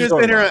 I don't even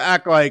sit here and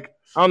act like.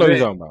 I don't know what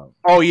you're talking about.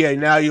 Oh yeah,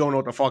 now you don't know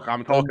what the fuck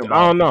I'm talking about.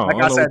 I don't know.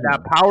 Like I said,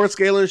 that power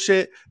scaling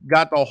shit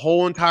got the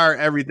whole entire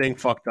everything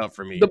fucked up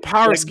for me. The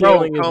power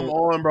scaling, come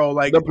on, bro.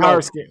 Like the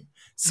power scaling.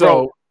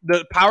 So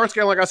the power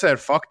scale, like I said,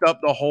 fucked up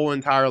the whole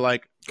entire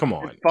like. Come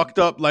on, fucked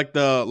up like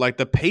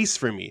the pace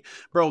for me,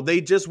 bro. They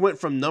just went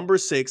from number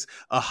 6.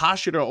 A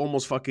Hashira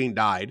almost fucking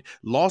died,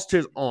 lost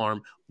his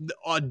arm.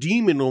 A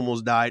demon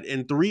almost died,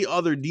 and 3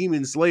 other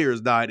demon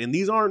slayers died. And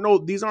these aren't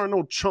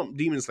no chump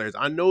demon slayers.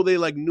 I know they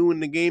like new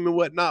in the game and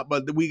whatnot,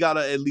 but we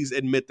gotta at least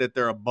admit that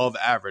they're above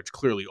average.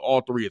 Clearly,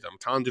 all 3 of them.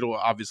 Tanjiro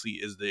obviously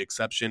is the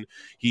exception.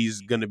 He's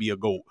gonna be a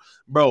GOAT,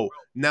 bro.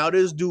 Now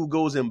this dude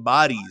goes and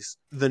bodies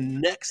the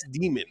next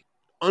demon.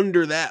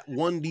 Under that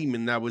one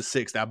demon that was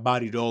 6 that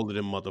bodied all of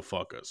them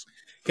motherfuckers.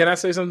 Can I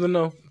say something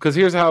though? Because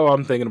here's how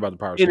I'm thinking about the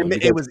power scaling.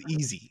 It was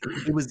easy.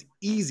 It was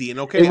easy. And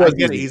okay, I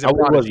get it. He's a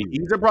prodigy.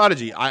 He's a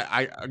prodigy.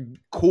 I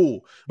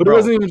cool. But it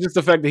wasn't even just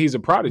the fact that he's a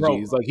prodigy.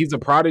 It's like he's a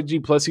prodigy.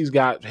 Plus he's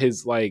got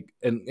his like,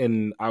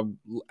 and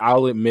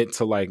I'll admit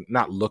to like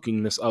not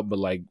looking this up, but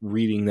like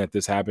reading that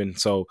this happened.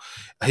 So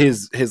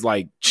his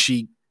like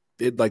cheek.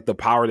 Like the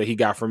power that he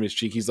got from his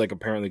cheek, he's like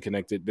apparently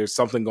connected. There's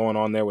something going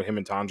on there with him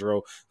and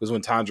Tanjiro, because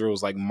when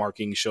Tanjiro's like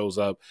marking shows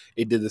up,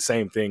 it did the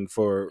same thing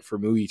for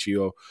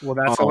Muichiro. Well,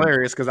 that's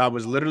hilarious, because I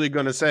was literally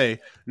gonna say,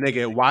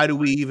 nigga, why do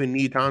we even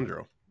need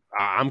Tanjiro?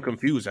 I'm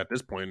confused at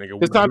this point, nigga.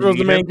 Because Tanjiro's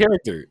the main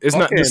character. It's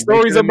not the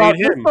story's about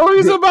him.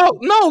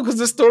 Because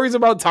the story's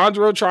about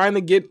Tanjiro trying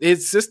to get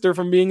his sister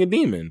from being a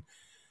demon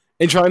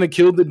and trying to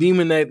kill the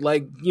demon that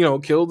like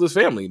killed his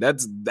family.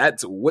 That's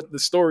what the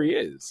story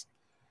is.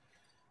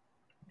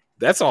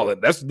 That's all.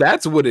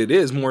 That's what it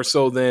is. More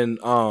so than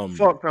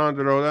fuck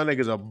Tanjiro. That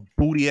nigga's a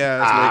booty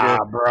ass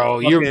nigga, bro.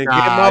 You're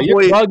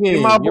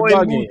bugging.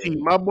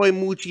 My boy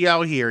Muchi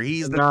out here.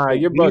 He's the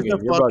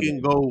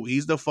fucking goat.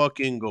 He's the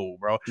fucking goat,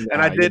 bro.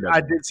 And I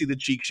did see the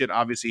cheek shit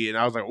obviously, and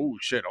I was like, oh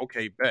shit,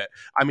 okay, bet.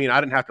 I mean,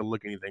 I didn't have to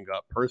look anything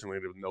up personally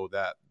to know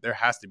that there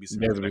has to be some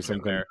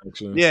connection there.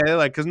 Yeah,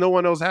 like because no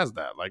one else has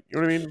that. Like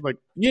you know what I mean? Like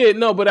yeah,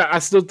 no, but I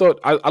still thought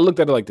I looked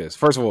at it like this.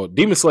 First of all,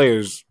 Demon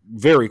Slayer's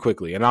very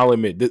quickly, and I'll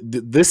admit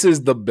this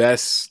is the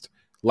best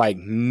like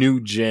new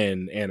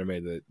gen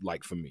anime that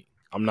like for me.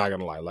 I'm not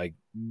gonna lie, like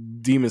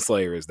Demon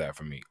Slayer is that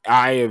for me.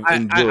 I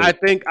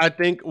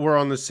think we're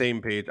on the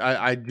same page.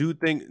 I do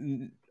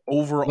think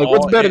overall, like,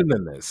 what's better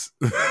than this?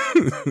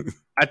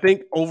 I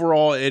think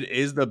overall it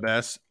is the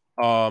best.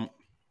 I'm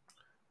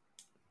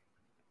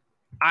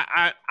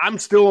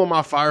still on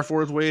my Fire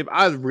Force wave.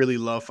 I really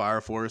love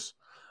Fire Force.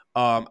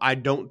 I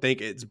don't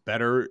think it's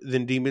better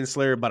than Demon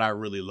Slayer, but I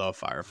really love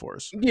Fire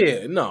Force.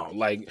 Yeah, no,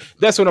 like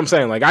that's what I'm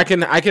saying. Like I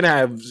can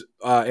have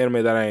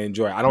anime that I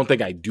enjoy. I don't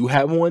think I do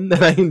have one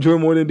that I enjoy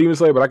more than Demon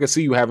Slayer, but I can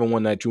see you having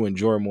one that you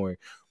enjoy more.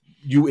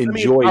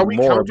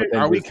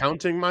 Are we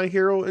counting My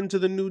Hero into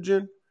the new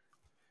gen?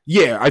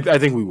 Yeah, I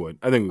think we would.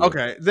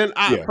 Okay, then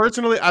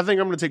personally, I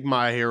think I'm going to take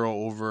My Hero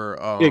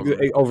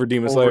over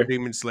Demon Slayer.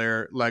 Demon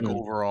Slayer, like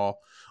overall.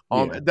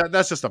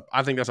 That's just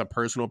I think that's a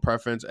personal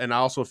preference, and I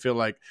also feel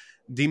like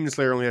Demon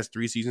Slayer only has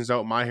 3 seasons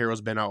out. My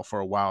Hero's been out for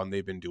a while, and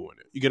they've been doing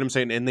it. You get what I'm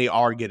saying? And they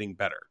are getting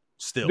better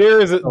still.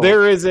 There is a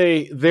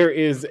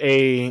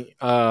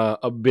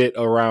bit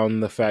around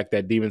the fact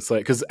that Demon Slayer,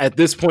 because at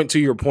this point, to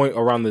your point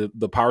around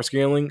the power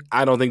scaling,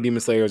 I don't think Demon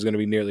Slayer is going to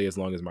be nearly as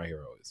long as My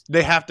Hero is.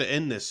 They have to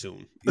end this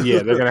soon. Yeah,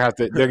 they're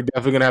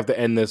definitely gonna have to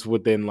end this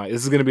within like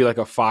this is going to be like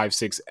a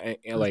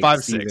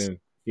 5-6 season.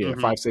 Yeah,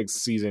 5-6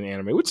 season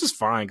anime, which is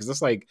fine because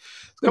it's like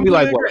it's gonna be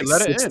like what,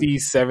 60,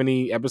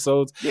 70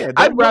 episodes. Yeah,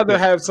 I'd rather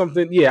have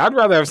something. Yeah, I'd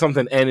rather have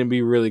something end and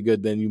be really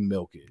good than you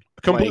milk it.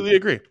 Completely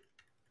agree.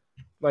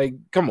 Like,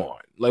 come on.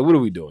 Like, what are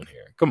we doing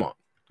here? Come on.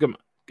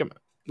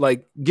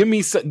 Like, give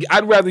me.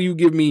 I'd rather you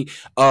give me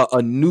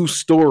a new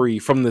story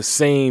from the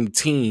same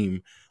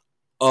team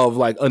of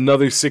like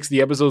another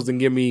 60 episodes than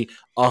give me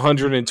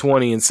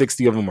 120 and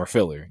 60 of them are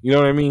filler. You know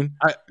what I mean?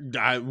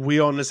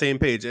 We on the same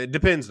page. It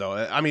depends though.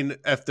 I mean,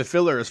 if the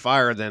filler is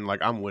fire, then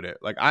like I'm with it.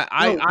 Like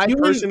I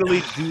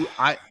personally do.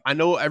 I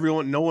know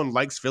no one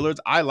likes fillers.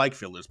 I like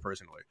fillers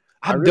personally.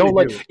 I really don't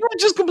like. You were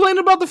just complaining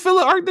about the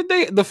filler arc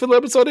the filler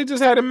episode they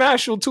just had in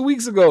Mashal 2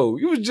 weeks ago.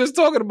 You was just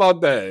talking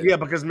about that. Yeah,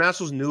 because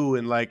Mashal's new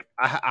and like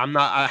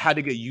I had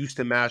to get used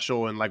to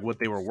Mashal and like what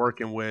they were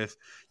working with.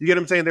 You get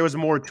what I'm saying? There was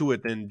more to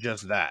it than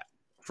just that.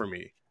 For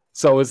me,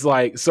 so it's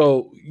like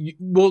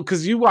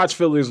because you watch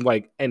fillers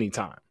like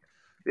anytime,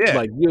 yeah.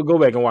 Like you'll go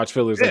back and watch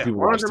fillers like people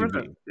watch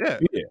TV, yeah.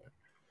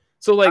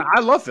 So like, I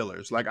love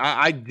fillers. Like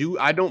I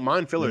don't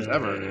mind fillers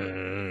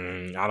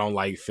ever. I don't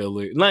like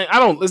filler. Like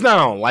it's not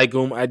I don't like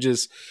them.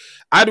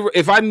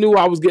 If I knew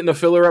I was getting a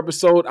filler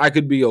episode, I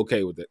could be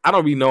okay with it. I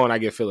don't be knowing I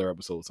get filler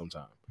episodes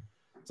sometimes.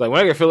 It's like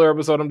when I get filler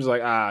episode, I'm just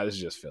like, this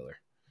is just filler.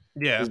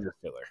 Yeah, this is just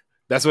filler.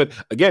 That's what,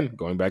 again,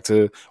 going back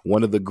to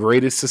one of the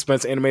greatest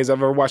suspense animes I've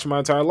ever watched in my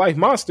entire life,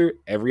 Monster.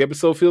 Every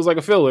episode feels like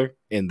a filler,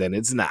 and then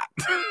it's not.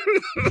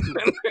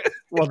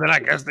 Well, then I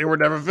guess they were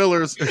never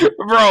fillers.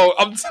 Bro,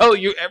 I'm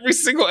telling you, every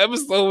single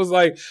episode was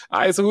like, all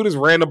right, so who this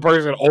random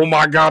person? Oh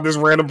my God, this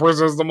random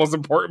person is the most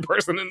important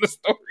person in the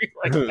story.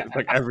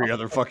 Like every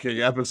other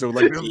fucking episode.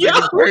 Like, this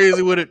is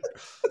crazy with it.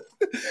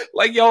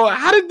 Like, yo,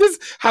 how did this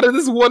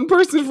one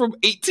person from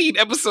 18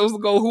 episodes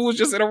ago who was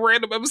just in a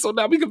random episode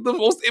now become the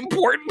most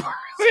important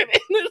person in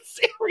the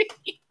series?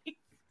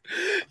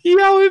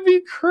 Yo, it'd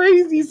be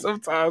crazy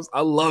sometimes.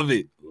 I love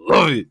it.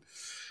 Love it.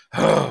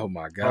 Oh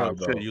my God,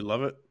 bro. You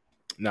love it?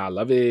 Nah, I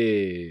love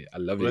it. I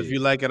love it. If you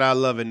like it, I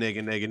love it,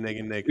 nigga.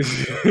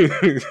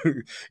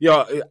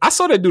 Yo, I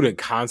saw that dude in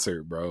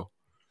concert, bro.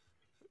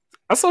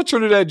 I saw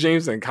Trinidad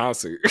James in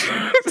concert.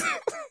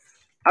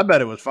 I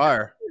bet it was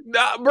fire.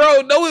 Nah,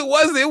 bro, no, it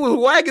wasn't. It was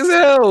whack as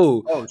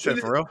hell. Oh shit,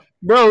 for real?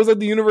 Bro, it was at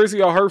the University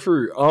of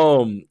Hartford.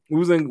 We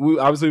was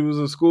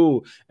in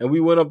school, and we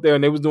went up there,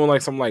 and they was doing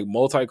like some like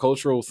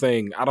multicultural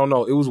thing. I don't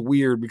know. It was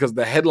weird because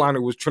the headliner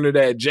was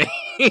Trinidad James,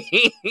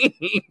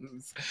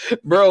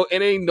 bro.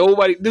 And ain't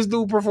nobody. This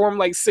dude performed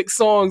like 6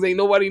 songs. Ain't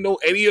nobody know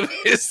any of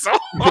his songs.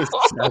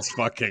 That's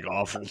fucking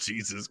awful.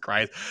 Jesus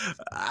Christ!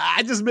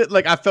 I just meant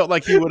like I felt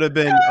like he would have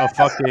been a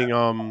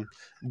fucking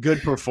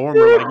good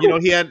performer. Like, you know,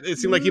 it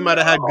seemed like he might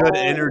have had good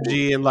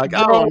energy and like,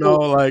 I don't know,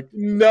 like,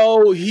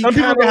 no, he some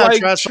people can have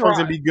like trash songs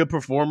and be good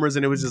performers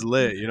and it was just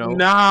lit, you know?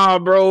 Nah,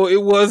 bro, it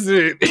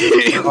wasn't.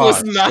 It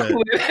was not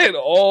lit at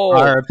all.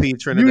 R.I.P.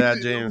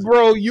 Trinidad James.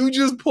 Bro, you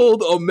just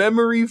pulled a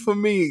memory for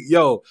me.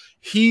 Yo,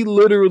 he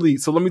literally,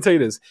 so let me tell you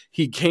this.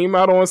 He came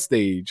out on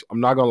stage. I'm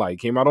not gonna lie, he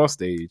came out on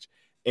stage.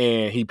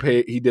 And he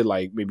did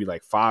like maybe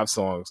like 5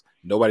 songs.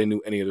 Nobody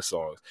knew any of the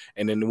songs.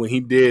 And then when he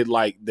did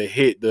like the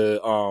hit,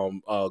 the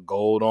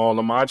Gold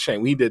on my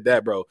chain, when he did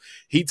that, bro,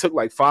 he took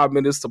like 5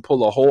 minutes to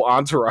pull a whole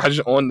entourage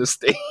on the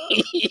stage.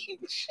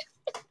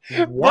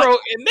 What? Bro,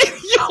 and then,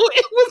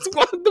 it was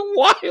one of the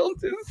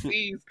wildest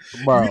scenes.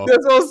 Bro.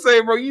 That's what I'm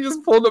saying, bro. You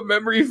just pulled a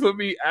memory for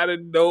me out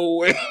of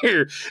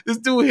nowhere. This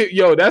dude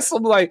hit, that's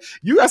some like,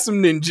 you got some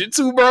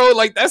ninjutsu, bro.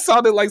 Like, that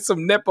sounded like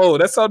some Nepo.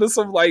 That sounded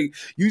some like,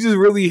 you just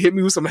really hit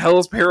me with some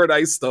Hell's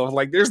Paradise stuff.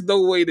 Like, there's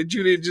no way that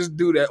you didn't just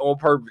do that on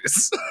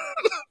purpose.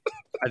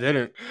 I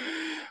didn't.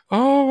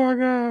 Oh my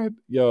God.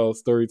 Yo,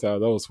 story time.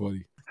 That was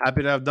funny.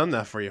 Happy to have done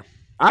that for you.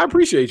 I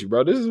appreciate you,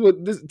 bro.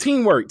 This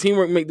teamwork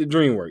make the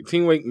dream work.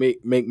 Teamwork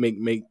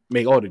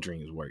make all the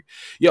dreams work.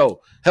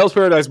 Yo, Hell's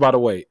Paradise, by the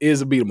way,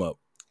 is a beat 'em up.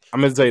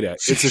 I'm gonna say that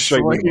it's a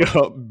straight beat 'em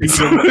up.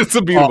 It's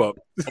a beat 'em up.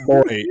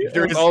 Boy,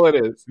 there's all it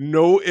is.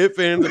 No ifs,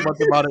 ands, or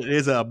buts about it. It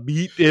is a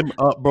beat 'em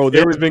up, bro.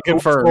 There has been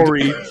confirmed.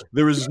 Story.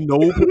 There is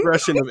no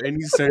progression of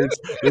any sense.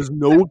 There's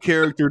no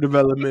character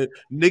development.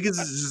 Niggas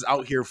is just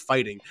out here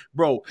fighting,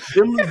 bro.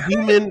 Them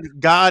demon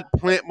god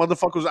plant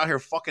motherfuckers out here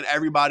fucking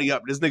everybody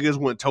up. This niggas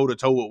went toe to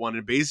toe with one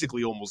and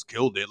basically almost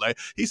killed it. Like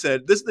he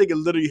said, this nigga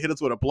literally hit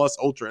us with a plus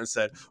ultra and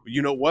said, well,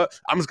 "You know what?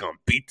 I'm just gonna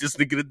beat this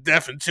nigga to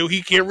death until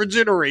he can't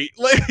regenerate."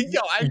 Like,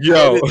 I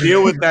can't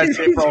deal with that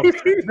shit, bro.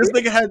 This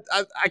nigga had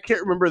I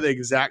can't remember the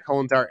exact whole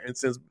entire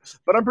instance,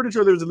 but I'm pretty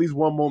sure there was at least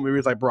one moment where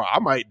he's like, "Bro, I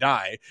might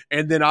die,"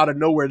 and then out of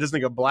nowhere, this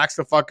nigga blacks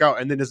the fuck out,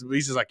 and then he's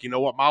just like, "You know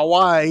what, my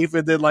wife,"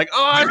 and then like,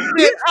 "Oh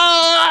shit,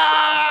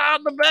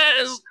 I'm the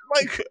best."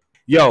 Like,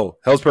 yo,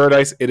 Hell's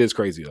Paradise, it is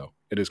crazy though.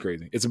 It is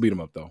crazy. It's a beat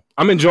 'em up though.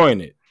 I'm enjoying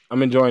it.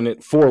 I'm enjoying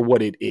it for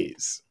what it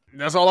is.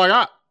 That's all I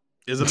got.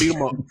 Is a beat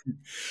 'em up.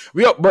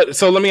 But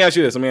so let me ask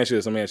you this. I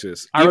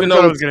even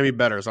thought it was gonna be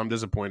better, so I'm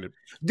disappointed.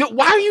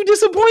 Why are you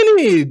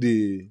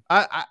disappointed?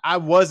 I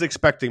was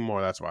expecting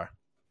more. That's why.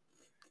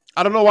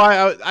 I don't know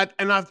why.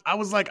 I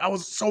was like, I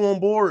was so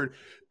on board.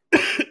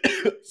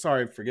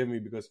 Sorry, forgive me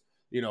because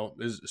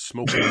there's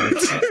smoking.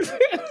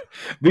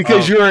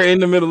 Because you are in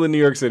the middle of New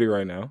York City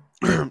right now.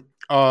 I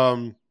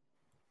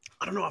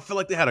don't know. I feel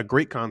like they had a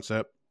great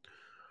concept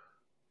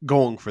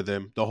going for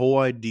them. The whole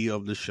idea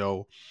of the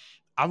show.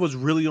 I was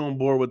really on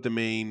board with the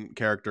main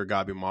character,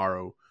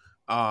 Gabimaru.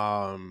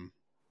 And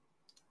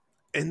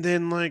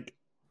then, like,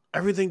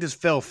 everything just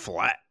fell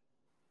flat.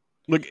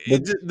 Like,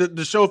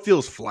 the show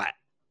feels flat.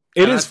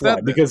 It is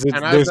flat because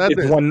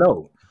it's one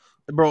note.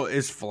 Bro,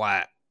 it's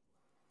flat.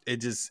 It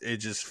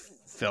just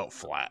felt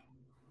flat.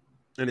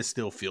 And it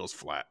still feels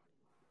flat.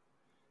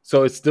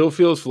 So it still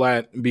feels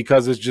flat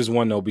because it's just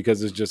one note,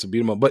 because it's just a beat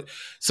 'em up. But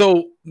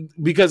so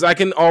because I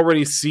can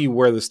already see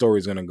where the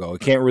story's gonna go.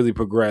 It can't really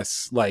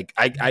progress. Like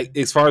I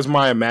as far as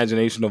my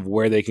imagination of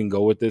where they can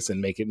go with this and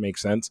make it make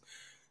sense,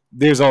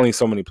 there's only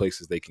so many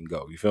places they can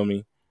go. You feel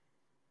me?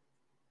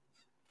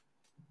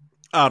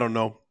 I don't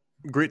know.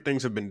 Great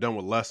things have been done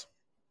with less.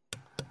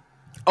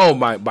 Oh,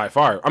 by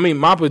far. I mean,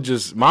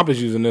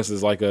 Mappa's using this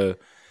as like a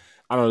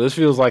I don't know. This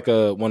feels like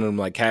one of them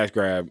like cash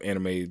grab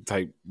anime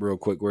type real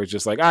quick, where it's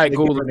just like, all right,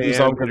 cool, let's do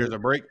something. There's a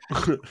break.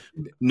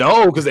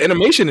 No, because the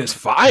animation is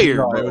fire.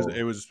 No,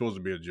 it was supposed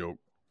to be a joke.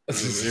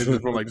 It's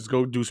just like, just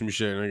go do some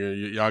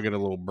shit. Y'all get a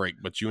little break,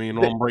 but you ain't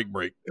on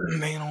break.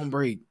 They ain't on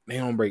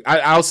break.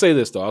 I'll say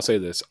this though.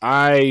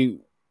 I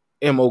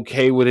am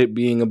okay with it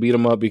being a beat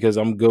 'em up because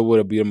I'm good with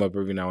a beat 'em up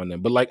every now and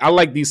then. But like, I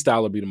like these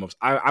style of beat 'em ups.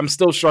 I'm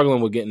still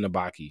struggling with getting a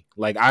Baki.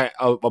 Like a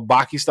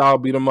Baki style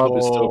beat 'em up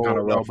is still kind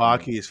of rough.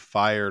 Baki is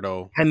fire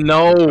though. I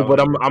know, but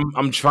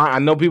I'm trying. I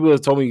know people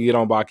have told me to get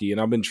on Baki, and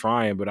I've been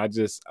trying, but I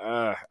just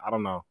I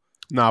don't know.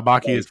 Nah,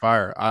 Baki is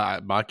fire.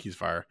 Baki's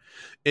fire.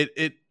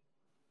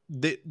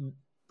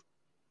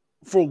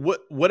 For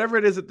whatever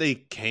it is that they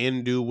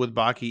can do with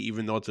Baki,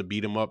 even though it's a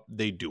beat 'em up,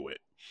 they do it.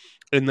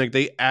 And like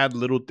they add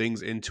little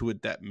things into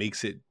it that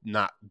makes it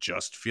not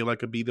just feel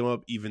like a beat 'em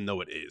up, even though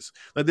it is.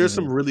 Like there's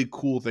some really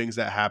cool things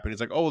that happen. It's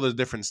like, oh, there's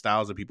different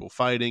styles of people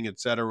fighting,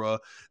 etc.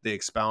 They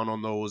expound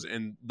on those,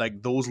 and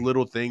like those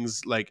little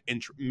things like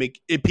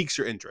make it piques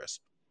your interest.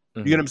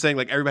 You get what I'm saying?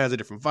 Like everybody has a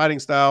different fighting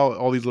style,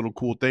 all these little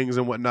cool things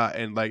and whatnot,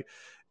 and like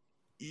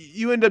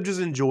you end up just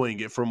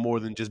enjoying it for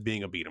more than just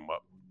being a beat 'em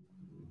up.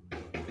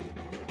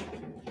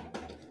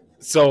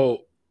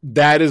 So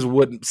that is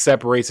what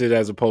separates it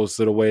as opposed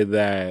to the way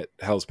that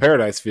Hell's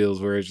Paradise feels,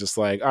 where it's just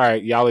like, all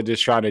right, y'all are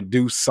just trying to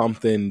do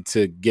something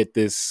to get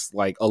this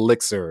like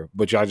elixir,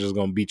 but y'all just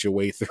gonna beat your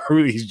way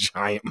through these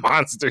giant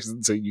monsters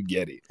until you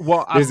get it.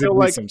 Well, I feel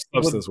like some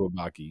substance with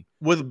Baki.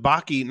 With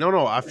Baki,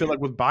 no, I feel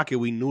like with Baki,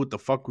 we knew what the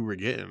fuck we were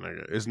getting.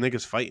 Like, it's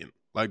niggas fighting.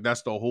 Like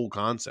that's the whole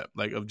concept,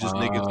 like of just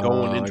niggas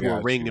going into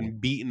a ring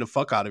and beating the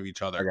fuck out of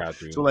each other. I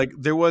got you. So like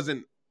there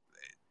wasn't.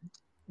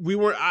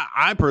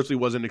 I personally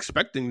wasn't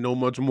expecting no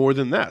much more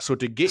than that. So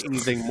to get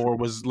anything more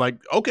was like,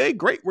 okay,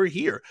 great, we're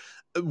here.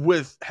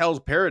 With Hell's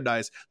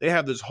Paradise, they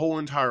have this whole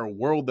entire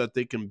world that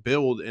they can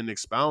build and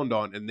expound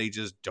on, and they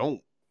just don't.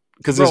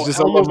 Because it's just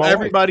almost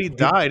everybody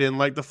died in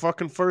like the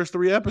fucking first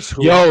 3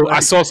 episodes. Yo, like,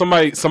 I saw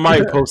somebody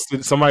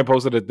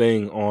posted a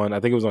thing on, I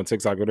think it was on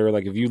TikTok, where they were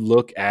like, if you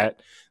look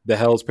at the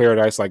Hell's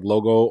Paradise like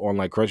logo on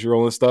like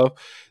Crunchyroll and stuff,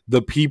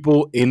 the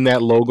people in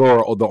that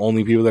logo are the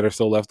only people that are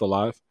still left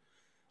alive.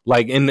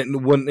 Like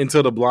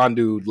until the blonde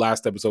dude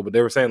last episode, but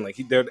they were saying like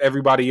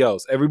everybody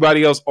else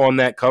on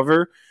that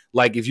cover.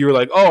 Like if you were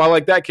like, oh, I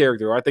like that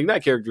character, or I think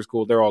that character's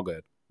cool, they're all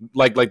good.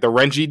 Like the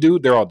Renji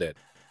dude, they're all dead.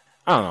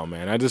 I don't know,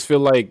 man. I just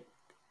feel like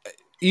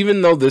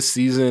even though this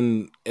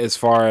season, as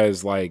far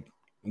as like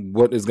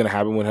what is going to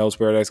happen with Hell's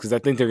Paradise, because I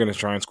think they're going to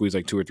try and squeeze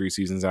like 2 or 3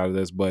 seasons out of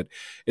this, but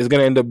it's going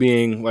to end up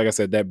being, like I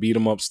said, that beat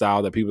 'em up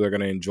style that people are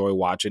going to enjoy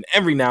watching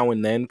every now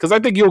and then. Because I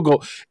think you'll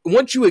go,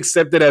 once you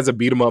accept it as a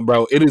beat 'em up,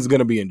 bro, it is going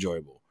to be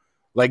enjoyable.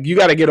 Like you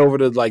got to get over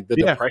the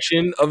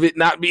depression of it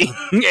not being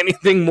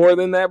anything more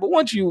than that. But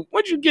once you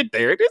get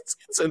there, it's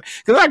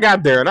because I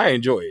got there and I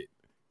enjoy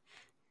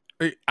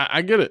it.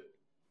 I get it.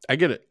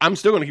 I'm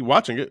still going to keep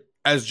watching it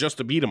as just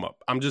a beat 'em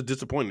up. I'm just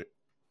disappointed.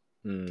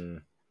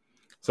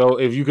 So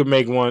if you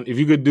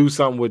could do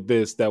something with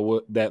this that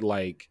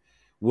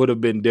would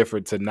have been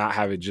different to not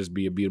have it just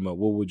be a beat 'em up,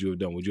 what would you have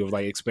done? Would you have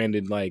like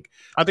expanded like?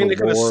 I think they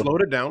could have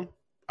slowed it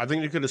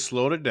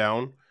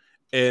down.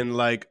 And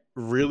like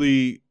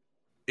really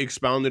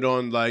expounded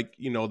on like,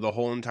 you know, the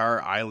whole entire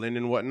island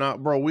and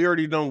whatnot. Bro, we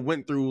already know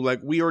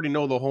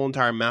the whole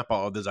entire map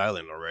of this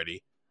island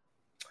already.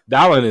 The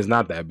island is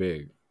not that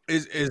big.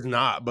 Is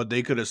not, but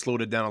they could have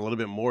slowed it down a little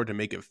bit more to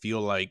make it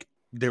feel like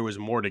there was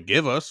more to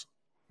give us.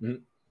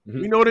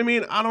 You know what I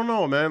mean? I don't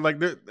know, man.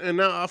 Like, and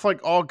now I feel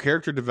like all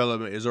character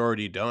development is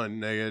already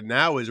done.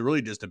 Now is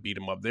really just to beat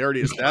them up. They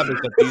already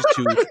established that these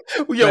two.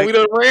 We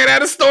done ran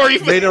out of story.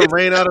 They done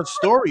ran out of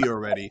story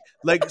already.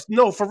 Like,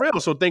 no, for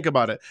real. So think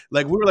about it.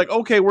 Like, we were like,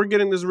 okay, we're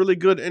getting this really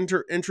good,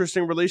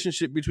 interesting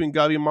relationship between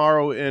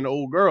Gabimaru and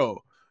old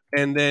girl,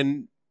 and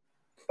then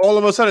all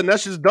of a sudden,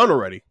 that's just done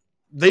already.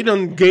 They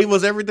done gave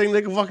us everything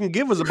they can fucking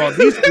give us about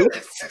these two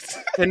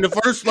in the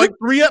first like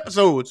 3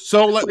 episodes.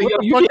 So like, what the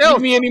you fuck can't else?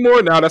 give me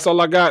anymore now. That's all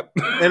I got.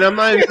 And I'm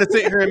not even gonna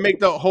sit here and make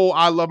the whole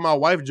 "I love my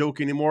wife" joke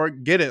anymore.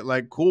 Get it?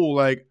 Like, cool.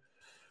 Like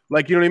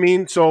you know what I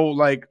mean? So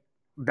like,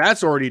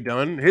 that's already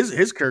done.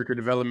 His character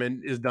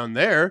development is done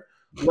there.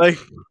 Like,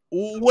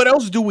 what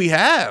else do we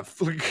have?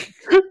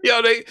 Yo,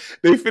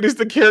 they finished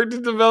the character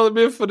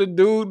development for the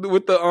dude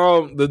with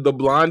the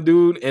blonde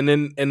dude, and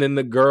then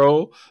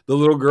the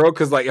little girl,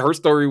 because like her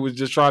story was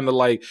just trying to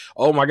like,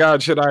 oh my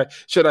god, should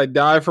I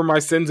die for my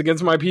sins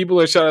against my people,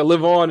 or should I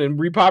live on and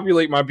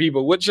repopulate my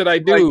people? What should I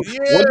do? Like,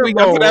 once we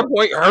got to that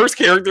point, her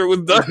character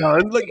was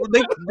done. Like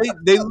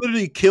they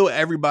literally kill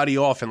everybody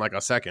off in like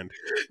a second.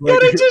 Like, yo,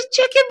 they just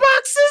checking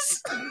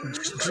boxes.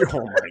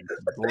 Oh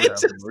my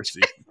God, have mercy.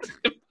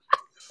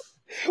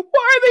 Why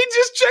are they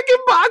just checking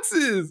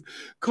boxes?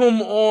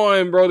 Come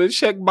on, bro. The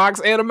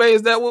checkbox anime,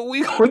 is that what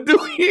we gonna do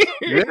here?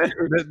 Yeah,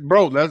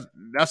 bro,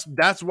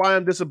 that's why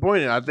I'm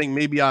disappointed. I think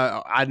maybe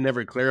I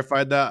never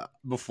clarified that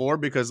before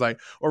because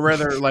or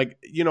rather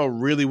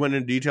really went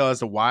into detail as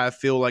to why I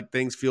feel like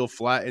things feel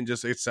flat and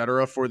just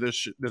etc. for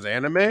this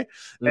anime.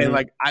 Mm-hmm.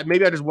 And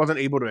maybe I just wasn't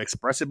able to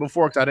express it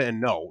before because I didn't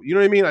know. You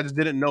know what I mean? I just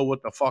didn't know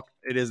what the fuck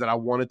it is that I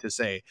wanted to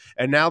say.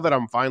 And now that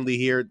I'm finally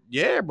here,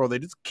 yeah, bro, they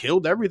just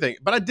killed everything.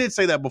 But I did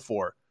say that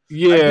before.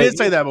 Yeah, I did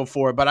say that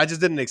before, but I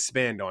just didn't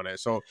expand on it.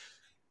 So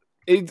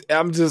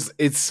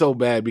it's so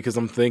bad because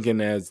I'm thinking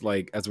as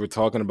we're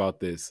talking about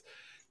this,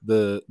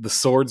 the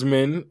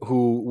swordsman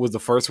who was the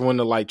first one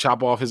to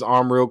chop off his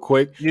arm real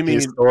quick.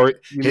 His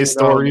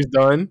story's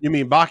done. You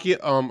mean Byakuya?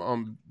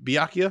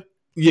 Byakuya?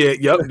 Yeah,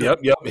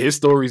 yep. His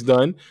story's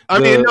done.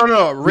 The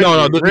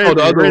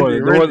other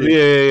one.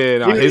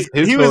 Yeah. His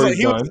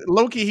story's done.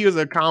 Loki, he was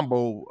a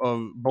combo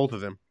of both of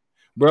them.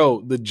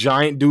 Bro, the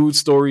giant dude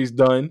story is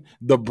done.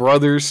 The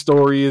brother's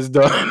story is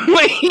done.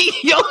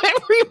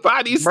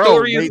 Everybody's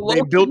story is done.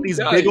 They built these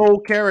big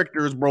old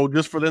characters, bro,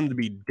 just for them to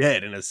be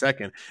dead in a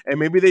second. And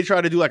maybe they try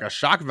to do a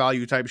shock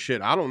value type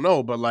shit. I don't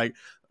know, but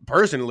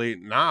personally,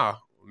 not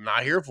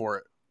here for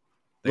it.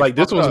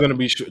 This one's gonna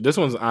be this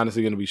one's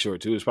honestly gonna be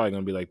short too. It's probably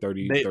gonna be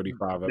 30,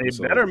 35 episodes.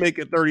 They better make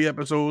it 30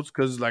 episodes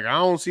because I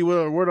don't see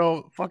where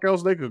the fuck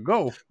else they could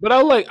go. But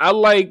I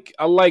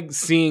like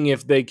seeing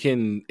if they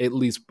can at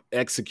least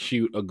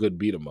execute a good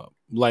beat 'em up.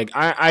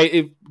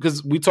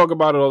 Because we talk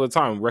about it all the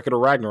time. Record of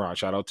Ragnarok,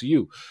 shout out to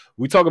you.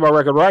 We talk about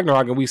Record of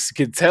Ragnarok and we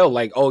could tell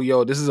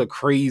this is a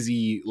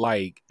crazy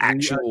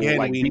actual.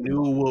 We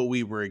knew what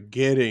we were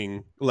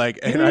getting.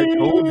 And I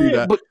told you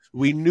that.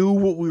 We knew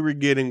what we were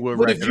getting with.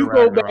 But if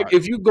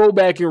you go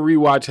back and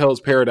rewatch Hell's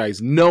Paradise,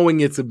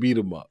 knowing it's a beat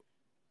 'em up,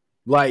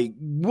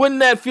 wouldn't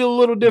that feel a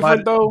little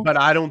different though? But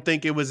I don't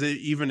think it was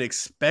even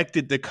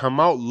expected to come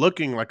out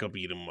looking like a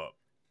beat 'em up.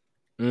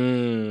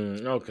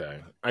 Okay,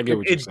 I get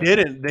what you're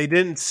saying. They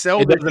didn't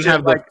sell. It doesn't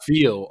have the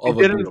feel of a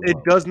beat 'em up. It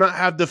does not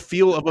have the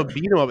feel of a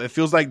beat 'em up. It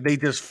feels like they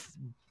just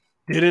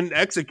didn't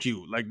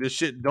execute. This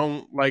shit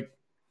don't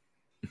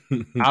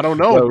I don't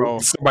know, bro.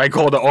 Somebody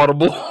called an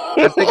audible.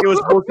 I think it was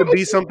supposed to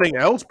be something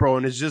else, bro,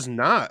 and it's just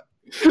not.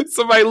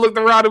 Somebody looked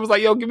around and was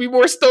like, "Yo, give me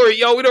more story.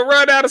 Yo, we don't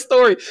run out of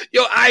story.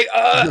 Yo,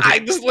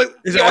 I just look.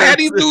 Yo, how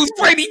these dudes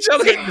fight each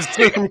other? Just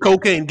take some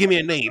cocaine. Give me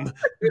a name.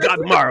 God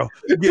tomorrow.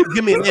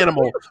 Give me an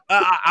animal.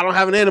 I don't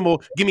have an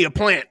animal. Give me a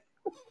plant.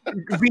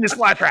 Venus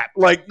flytrap.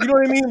 You know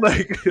what I mean?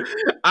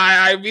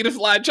 I Venus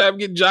flytrap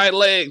get giant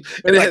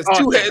legs and it has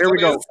two heads. There we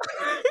go.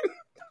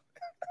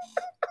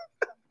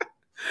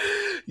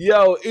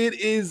 Yo, it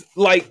is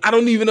I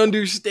don't even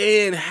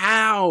understand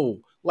how.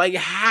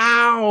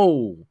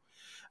 How?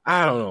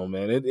 I don't know,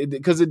 man.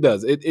 Because it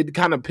does. It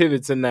kind of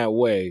pivots in that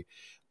way.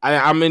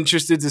 I'm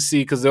interested to see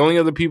because the only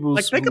other people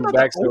think about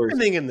the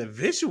opening and the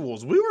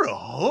visuals. We were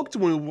hooked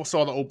when we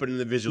saw the opening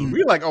and the visuals. We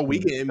were like, "Oh, we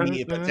getting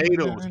meat and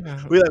potatoes."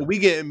 We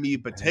getting meat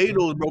and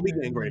potatoes, bro. We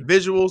getting great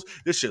visuals.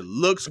 This shit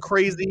looks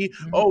crazy.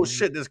 Oh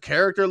shit, this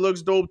character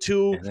looks dope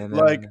too. Nah,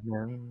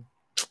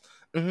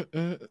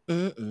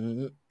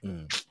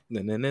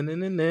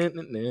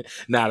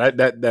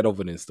 that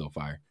opening is still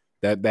fire.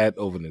 That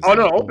opening. Oh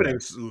no,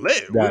 opening's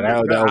lit.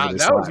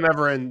 That was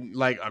never in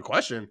a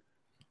question.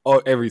 Oh,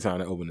 every time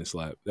that opening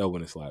slap.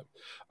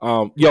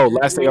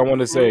 Last thing I want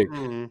to say.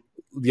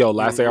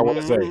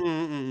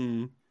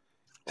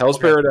 Hell's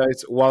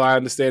Paradise, while I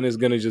understand it's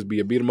gonna just be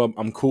a beat 'em up,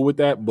 I'm cool with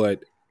that.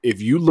 But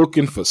if you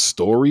looking for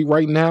story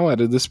right now out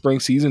of this spring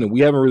season, and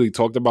we haven't really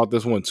talked about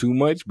this one too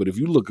much, but if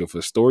you're looking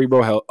for story,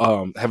 bro,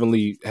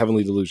 Heavenly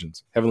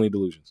Delusions.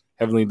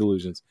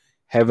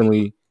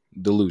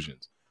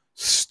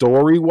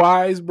 Story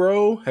wise,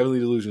 bro, Heavenly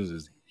Delusions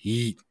is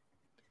heat.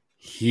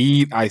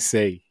 I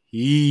say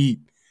heat.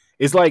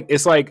 It's like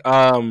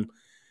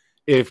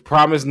if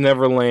Promised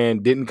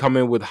Neverland didn't come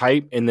in with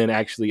hype and then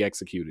actually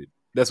executed.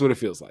 That's what it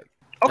feels like.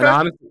 Okay. And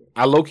honestly,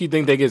 I low-key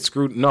think they get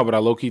screwed. No, but I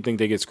low-key think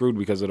they get screwed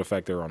because of the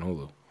fact they're on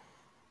Hulu.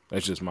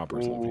 That's just my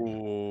personal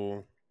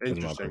opinion.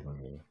 Interesting.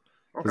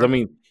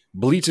 Because,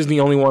 Bleach is the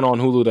only one on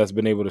Hulu that's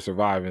been able to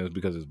survive, and it's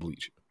because it's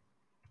Bleach.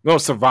 No,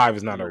 survive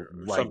is not a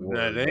right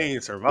word. They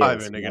ain't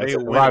surviving, nigga. They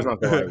survive's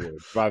not the right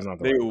word. Survive's not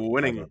the right word. They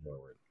winning.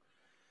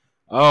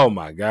 Oh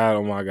my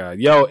god.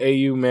 Yo,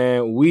 AU,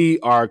 man, we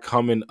are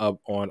coming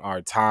up on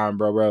our time,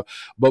 bro.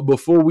 But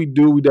before we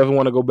do, we definitely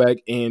want to go back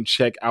and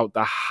check out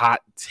the Hot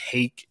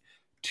Take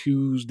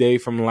Tuesday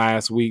from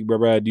last week,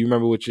 bro. Do you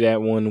remember what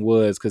that one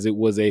was? Because it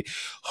was a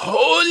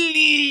Holy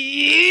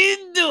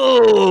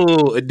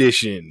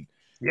edition.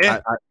 Yeah.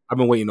 I've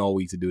been waiting all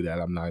week to do that.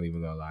 I'm not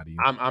even gonna lie to you.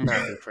 I'm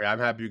happy for you. I'm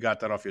happy you got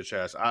that off your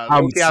chest. I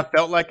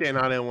felt like it, and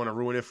I didn't want to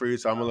ruin it for you,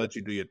 so I'm gonna let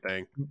you do your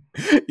thing.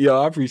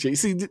 Yo, I appreciate you.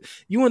 See,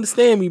 you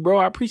understand me, bro.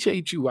 I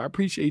appreciate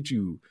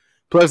you.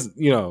 Plus,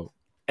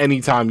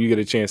 anytime you get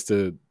a chance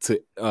to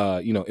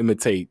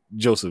imitate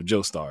Joseph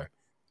Joestar,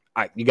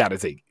 you gotta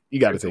take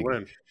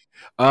it.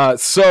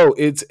 So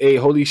it's a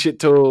holy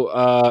shit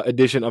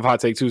edition of Hot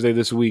Take Tuesday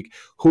this week.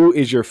 Who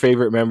is your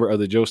favorite member of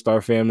the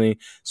Joestar family?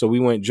 So we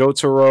went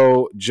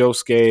Jotaro,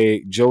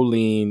 Josuke,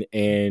 Jolene,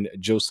 and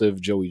Joseph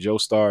Joey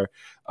Joestar.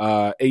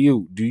 Hey,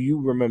 do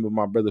you remember,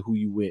 my brother, who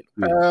you went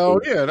with? Hell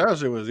yeah, that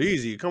shit was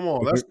easy. Come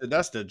on,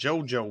 that's the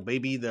JoJo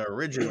baby, the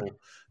original,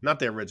 not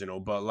the original,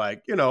 but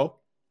like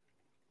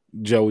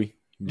Joey.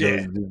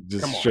 Yeah,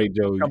 just straight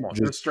Joey. Come on,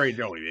 just straight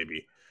Joey,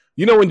 baby.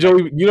 You know when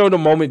Joey? You know the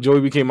moment Joey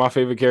became my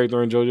favorite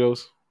character in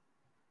JoJo's?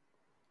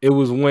 It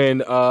was when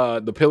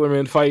the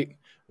Pillarman fight.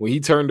 When he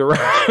turned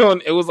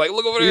around, it was like,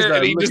 look over there,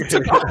 like, and he just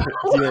took off.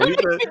 Yeah,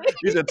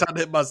 he said, time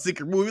to hit my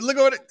secret movie. Look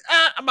over there.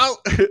 I'm out.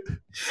 I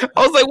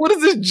was like, what is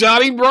this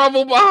Johnny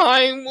Bravo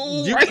behind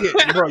move? You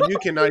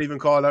cannot even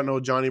call that no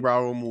Johnny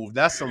Bravo move.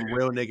 That's some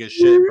real nigga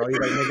shit, bro. He's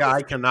like, nigga,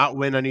 I cannot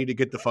win. I need to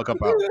get the fuck up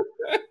out.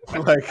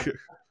 Like,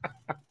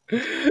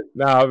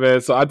 nah,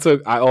 man. So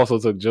I also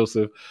took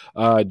Joseph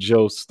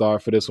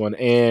Joestar for this one,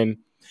 and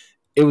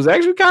it was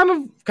actually kind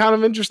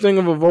of interesting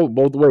of a vote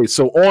both ways.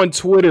 So on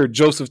Twitter,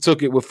 Joseph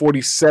took it with 48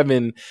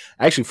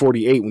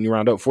 when you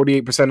round up,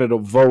 48% of the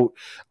vote.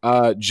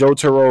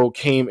 Jotaro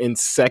came in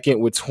second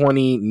with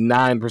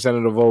 29%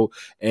 of the vote,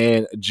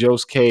 and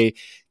Josuke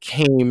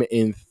came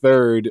in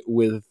third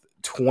with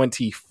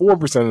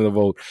 24% of the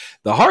vote.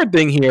 The hard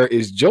thing here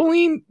is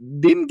Jolene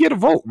didn't get a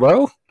vote,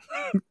 bro.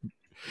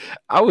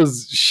 I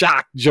was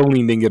shocked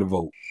Jolene didn't get a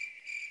vote.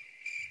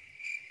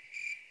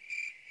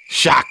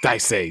 Shocked, I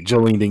say.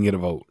 Jolene didn't get a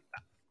vote.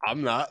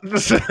 I'm not.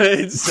 Say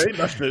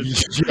nothing.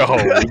 Yo,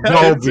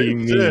 don't be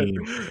mean.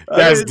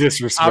 That's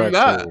disrespectful. I'm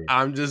not.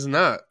 I'm just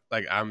not.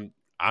 Like, I'm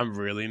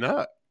really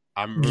not.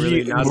 I'm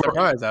really not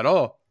surprised at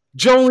all.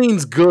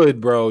 Jolene's good,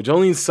 bro.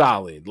 Jolene's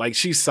solid. Like,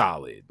 she's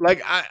solid.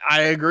 Like,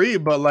 I agree,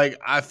 but, like,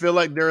 I feel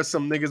like there are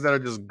some niggas that are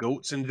just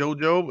goats in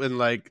JoJo, and,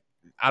 like,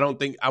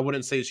 I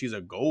wouldn't say she's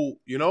a goat,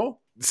 you know?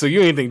 So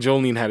you ain't think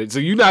Jolene had it. So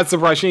you're not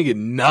surprised she didn't get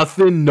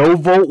nothing, no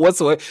vote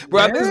whatsoever.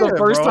 Bro, I think it's the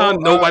first time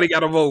nobody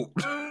got a vote.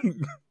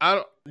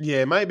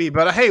 Yeah, it might be.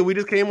 But hey, we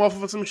just came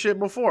off of some shit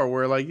before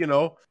where, like, you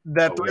know,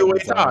 that three-way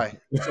tie.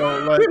 So,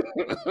 like,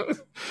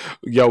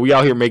 yo, we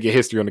out here making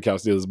history on the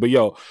Couch Steelers. But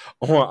yo,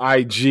 on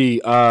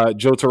IG,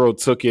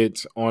 Jotaro took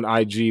it on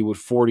IG with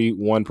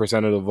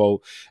 41% of the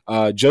vote.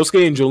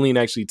 Josuke and Jolene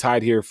actually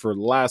tied here for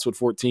last with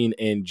 14,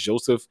 and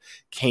Joseph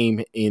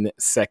came in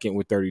second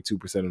with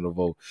 32% of the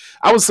vote.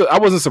 I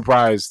wasn't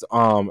surprised.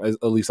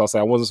 At least I'll say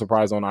I wasn't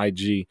surprised on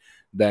IG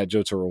that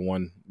Jotaro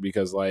won,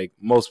 because like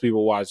most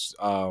people watch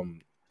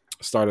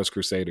Stardust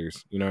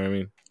Crusaders. You know what I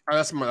mean?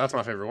 That's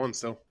my favorite one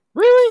still.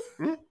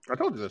 Really? I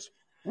told you this.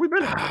 We've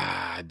been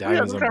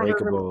Diamonds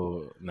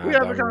Unbreakable.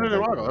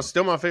 That's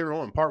still my favorite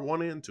one. Part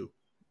 1 and 2.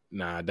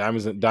 Nah,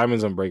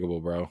 Diamonds Unbreakable,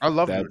 bro. I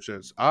love them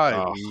shits.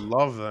 I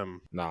love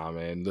them. Nah,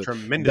 man.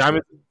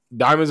 Tremendous.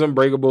 Diamonds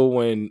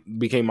Unbreakable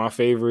became my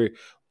favorite.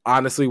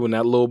 Honestly, when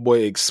that little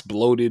boy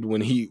exploded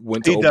when he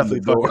went to open the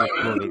door.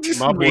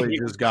 My boy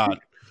just got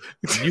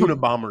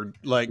Unabombered.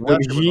 Like, that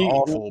was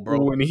awful, bro.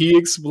 When he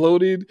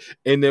exploded,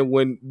 and then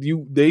when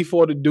they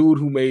fought a dude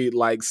who made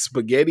like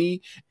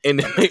spaghetti, and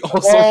then they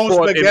also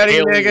fought spaghetti,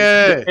 an alien,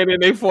 nigga. And then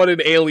they fought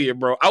an alien,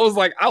 bro. I was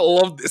like, I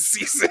love this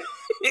season.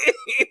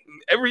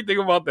 Everything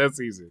about that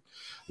season.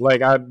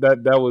 Like, I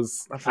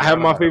have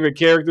my favorite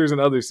characters in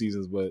other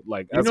seasons, but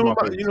like, that's my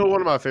favorite. You know,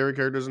 one of my favorite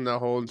characters in that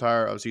whole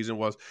entire season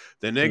was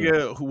the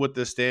nigga who with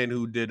the stand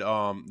who did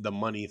the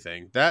money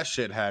thing. That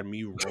shit had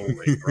me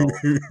rolling, bro.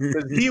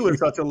 Because he was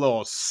such a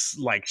little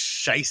like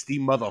shiesty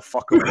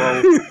motherfucker,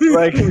 bro.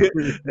 Like,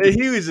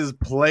 he was just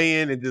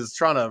playing and just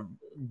trying to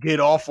get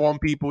off on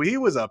people. He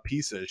was a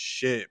piece of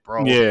shit,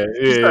 bro.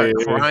 He started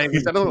crying. He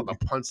said, "I'm gonna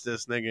punch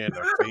this nigga in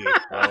the face,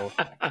 bro."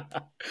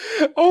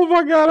 Oh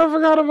my god, I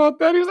forgot about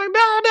that. He was like,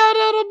 "No,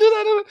 don't do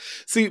that."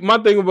 See, my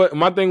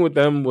thing with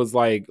them was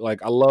like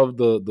I love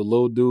the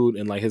little dude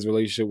and like his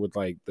relationship with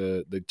like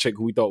the chick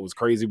who we thought was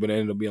crazy, but it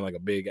ended up being like a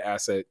big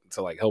asset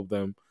to like help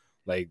them.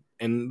 Like,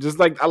 and just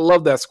like I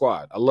love that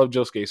squad. I love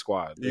Josuke's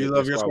squad. You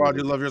love your squad.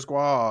 You love your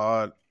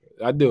squad.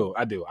 I do.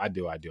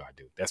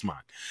 That's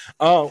mine.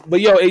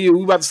 But yo, AU,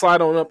 we about to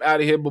slide on up out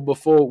of here. But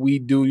before we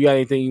do, you got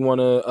anything you want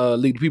to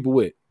leave the people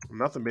with?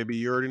 Nothing, baby.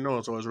 You already know.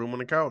 It's always room on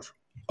the couch.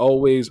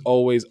 Always.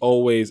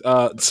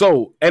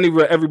 So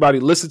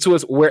everybody, listen to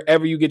us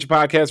wherever you get your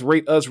podcasts.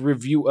 Rate us,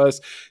 review us.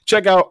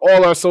 Check out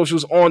all our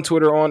socials on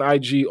Twitter, on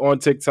IG, on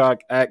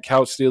TikTok at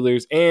Couch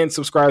Steelers, and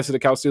subscribe to the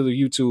Couch Steelers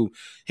YouTube.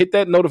 Hit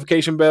that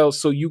notification bell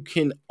so you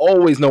can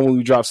always know when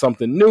we drop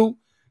something new.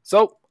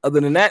 So, other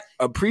than that,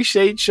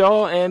 appreciate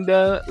y'all, and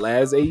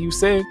as AU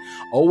said,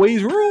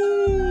 always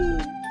room.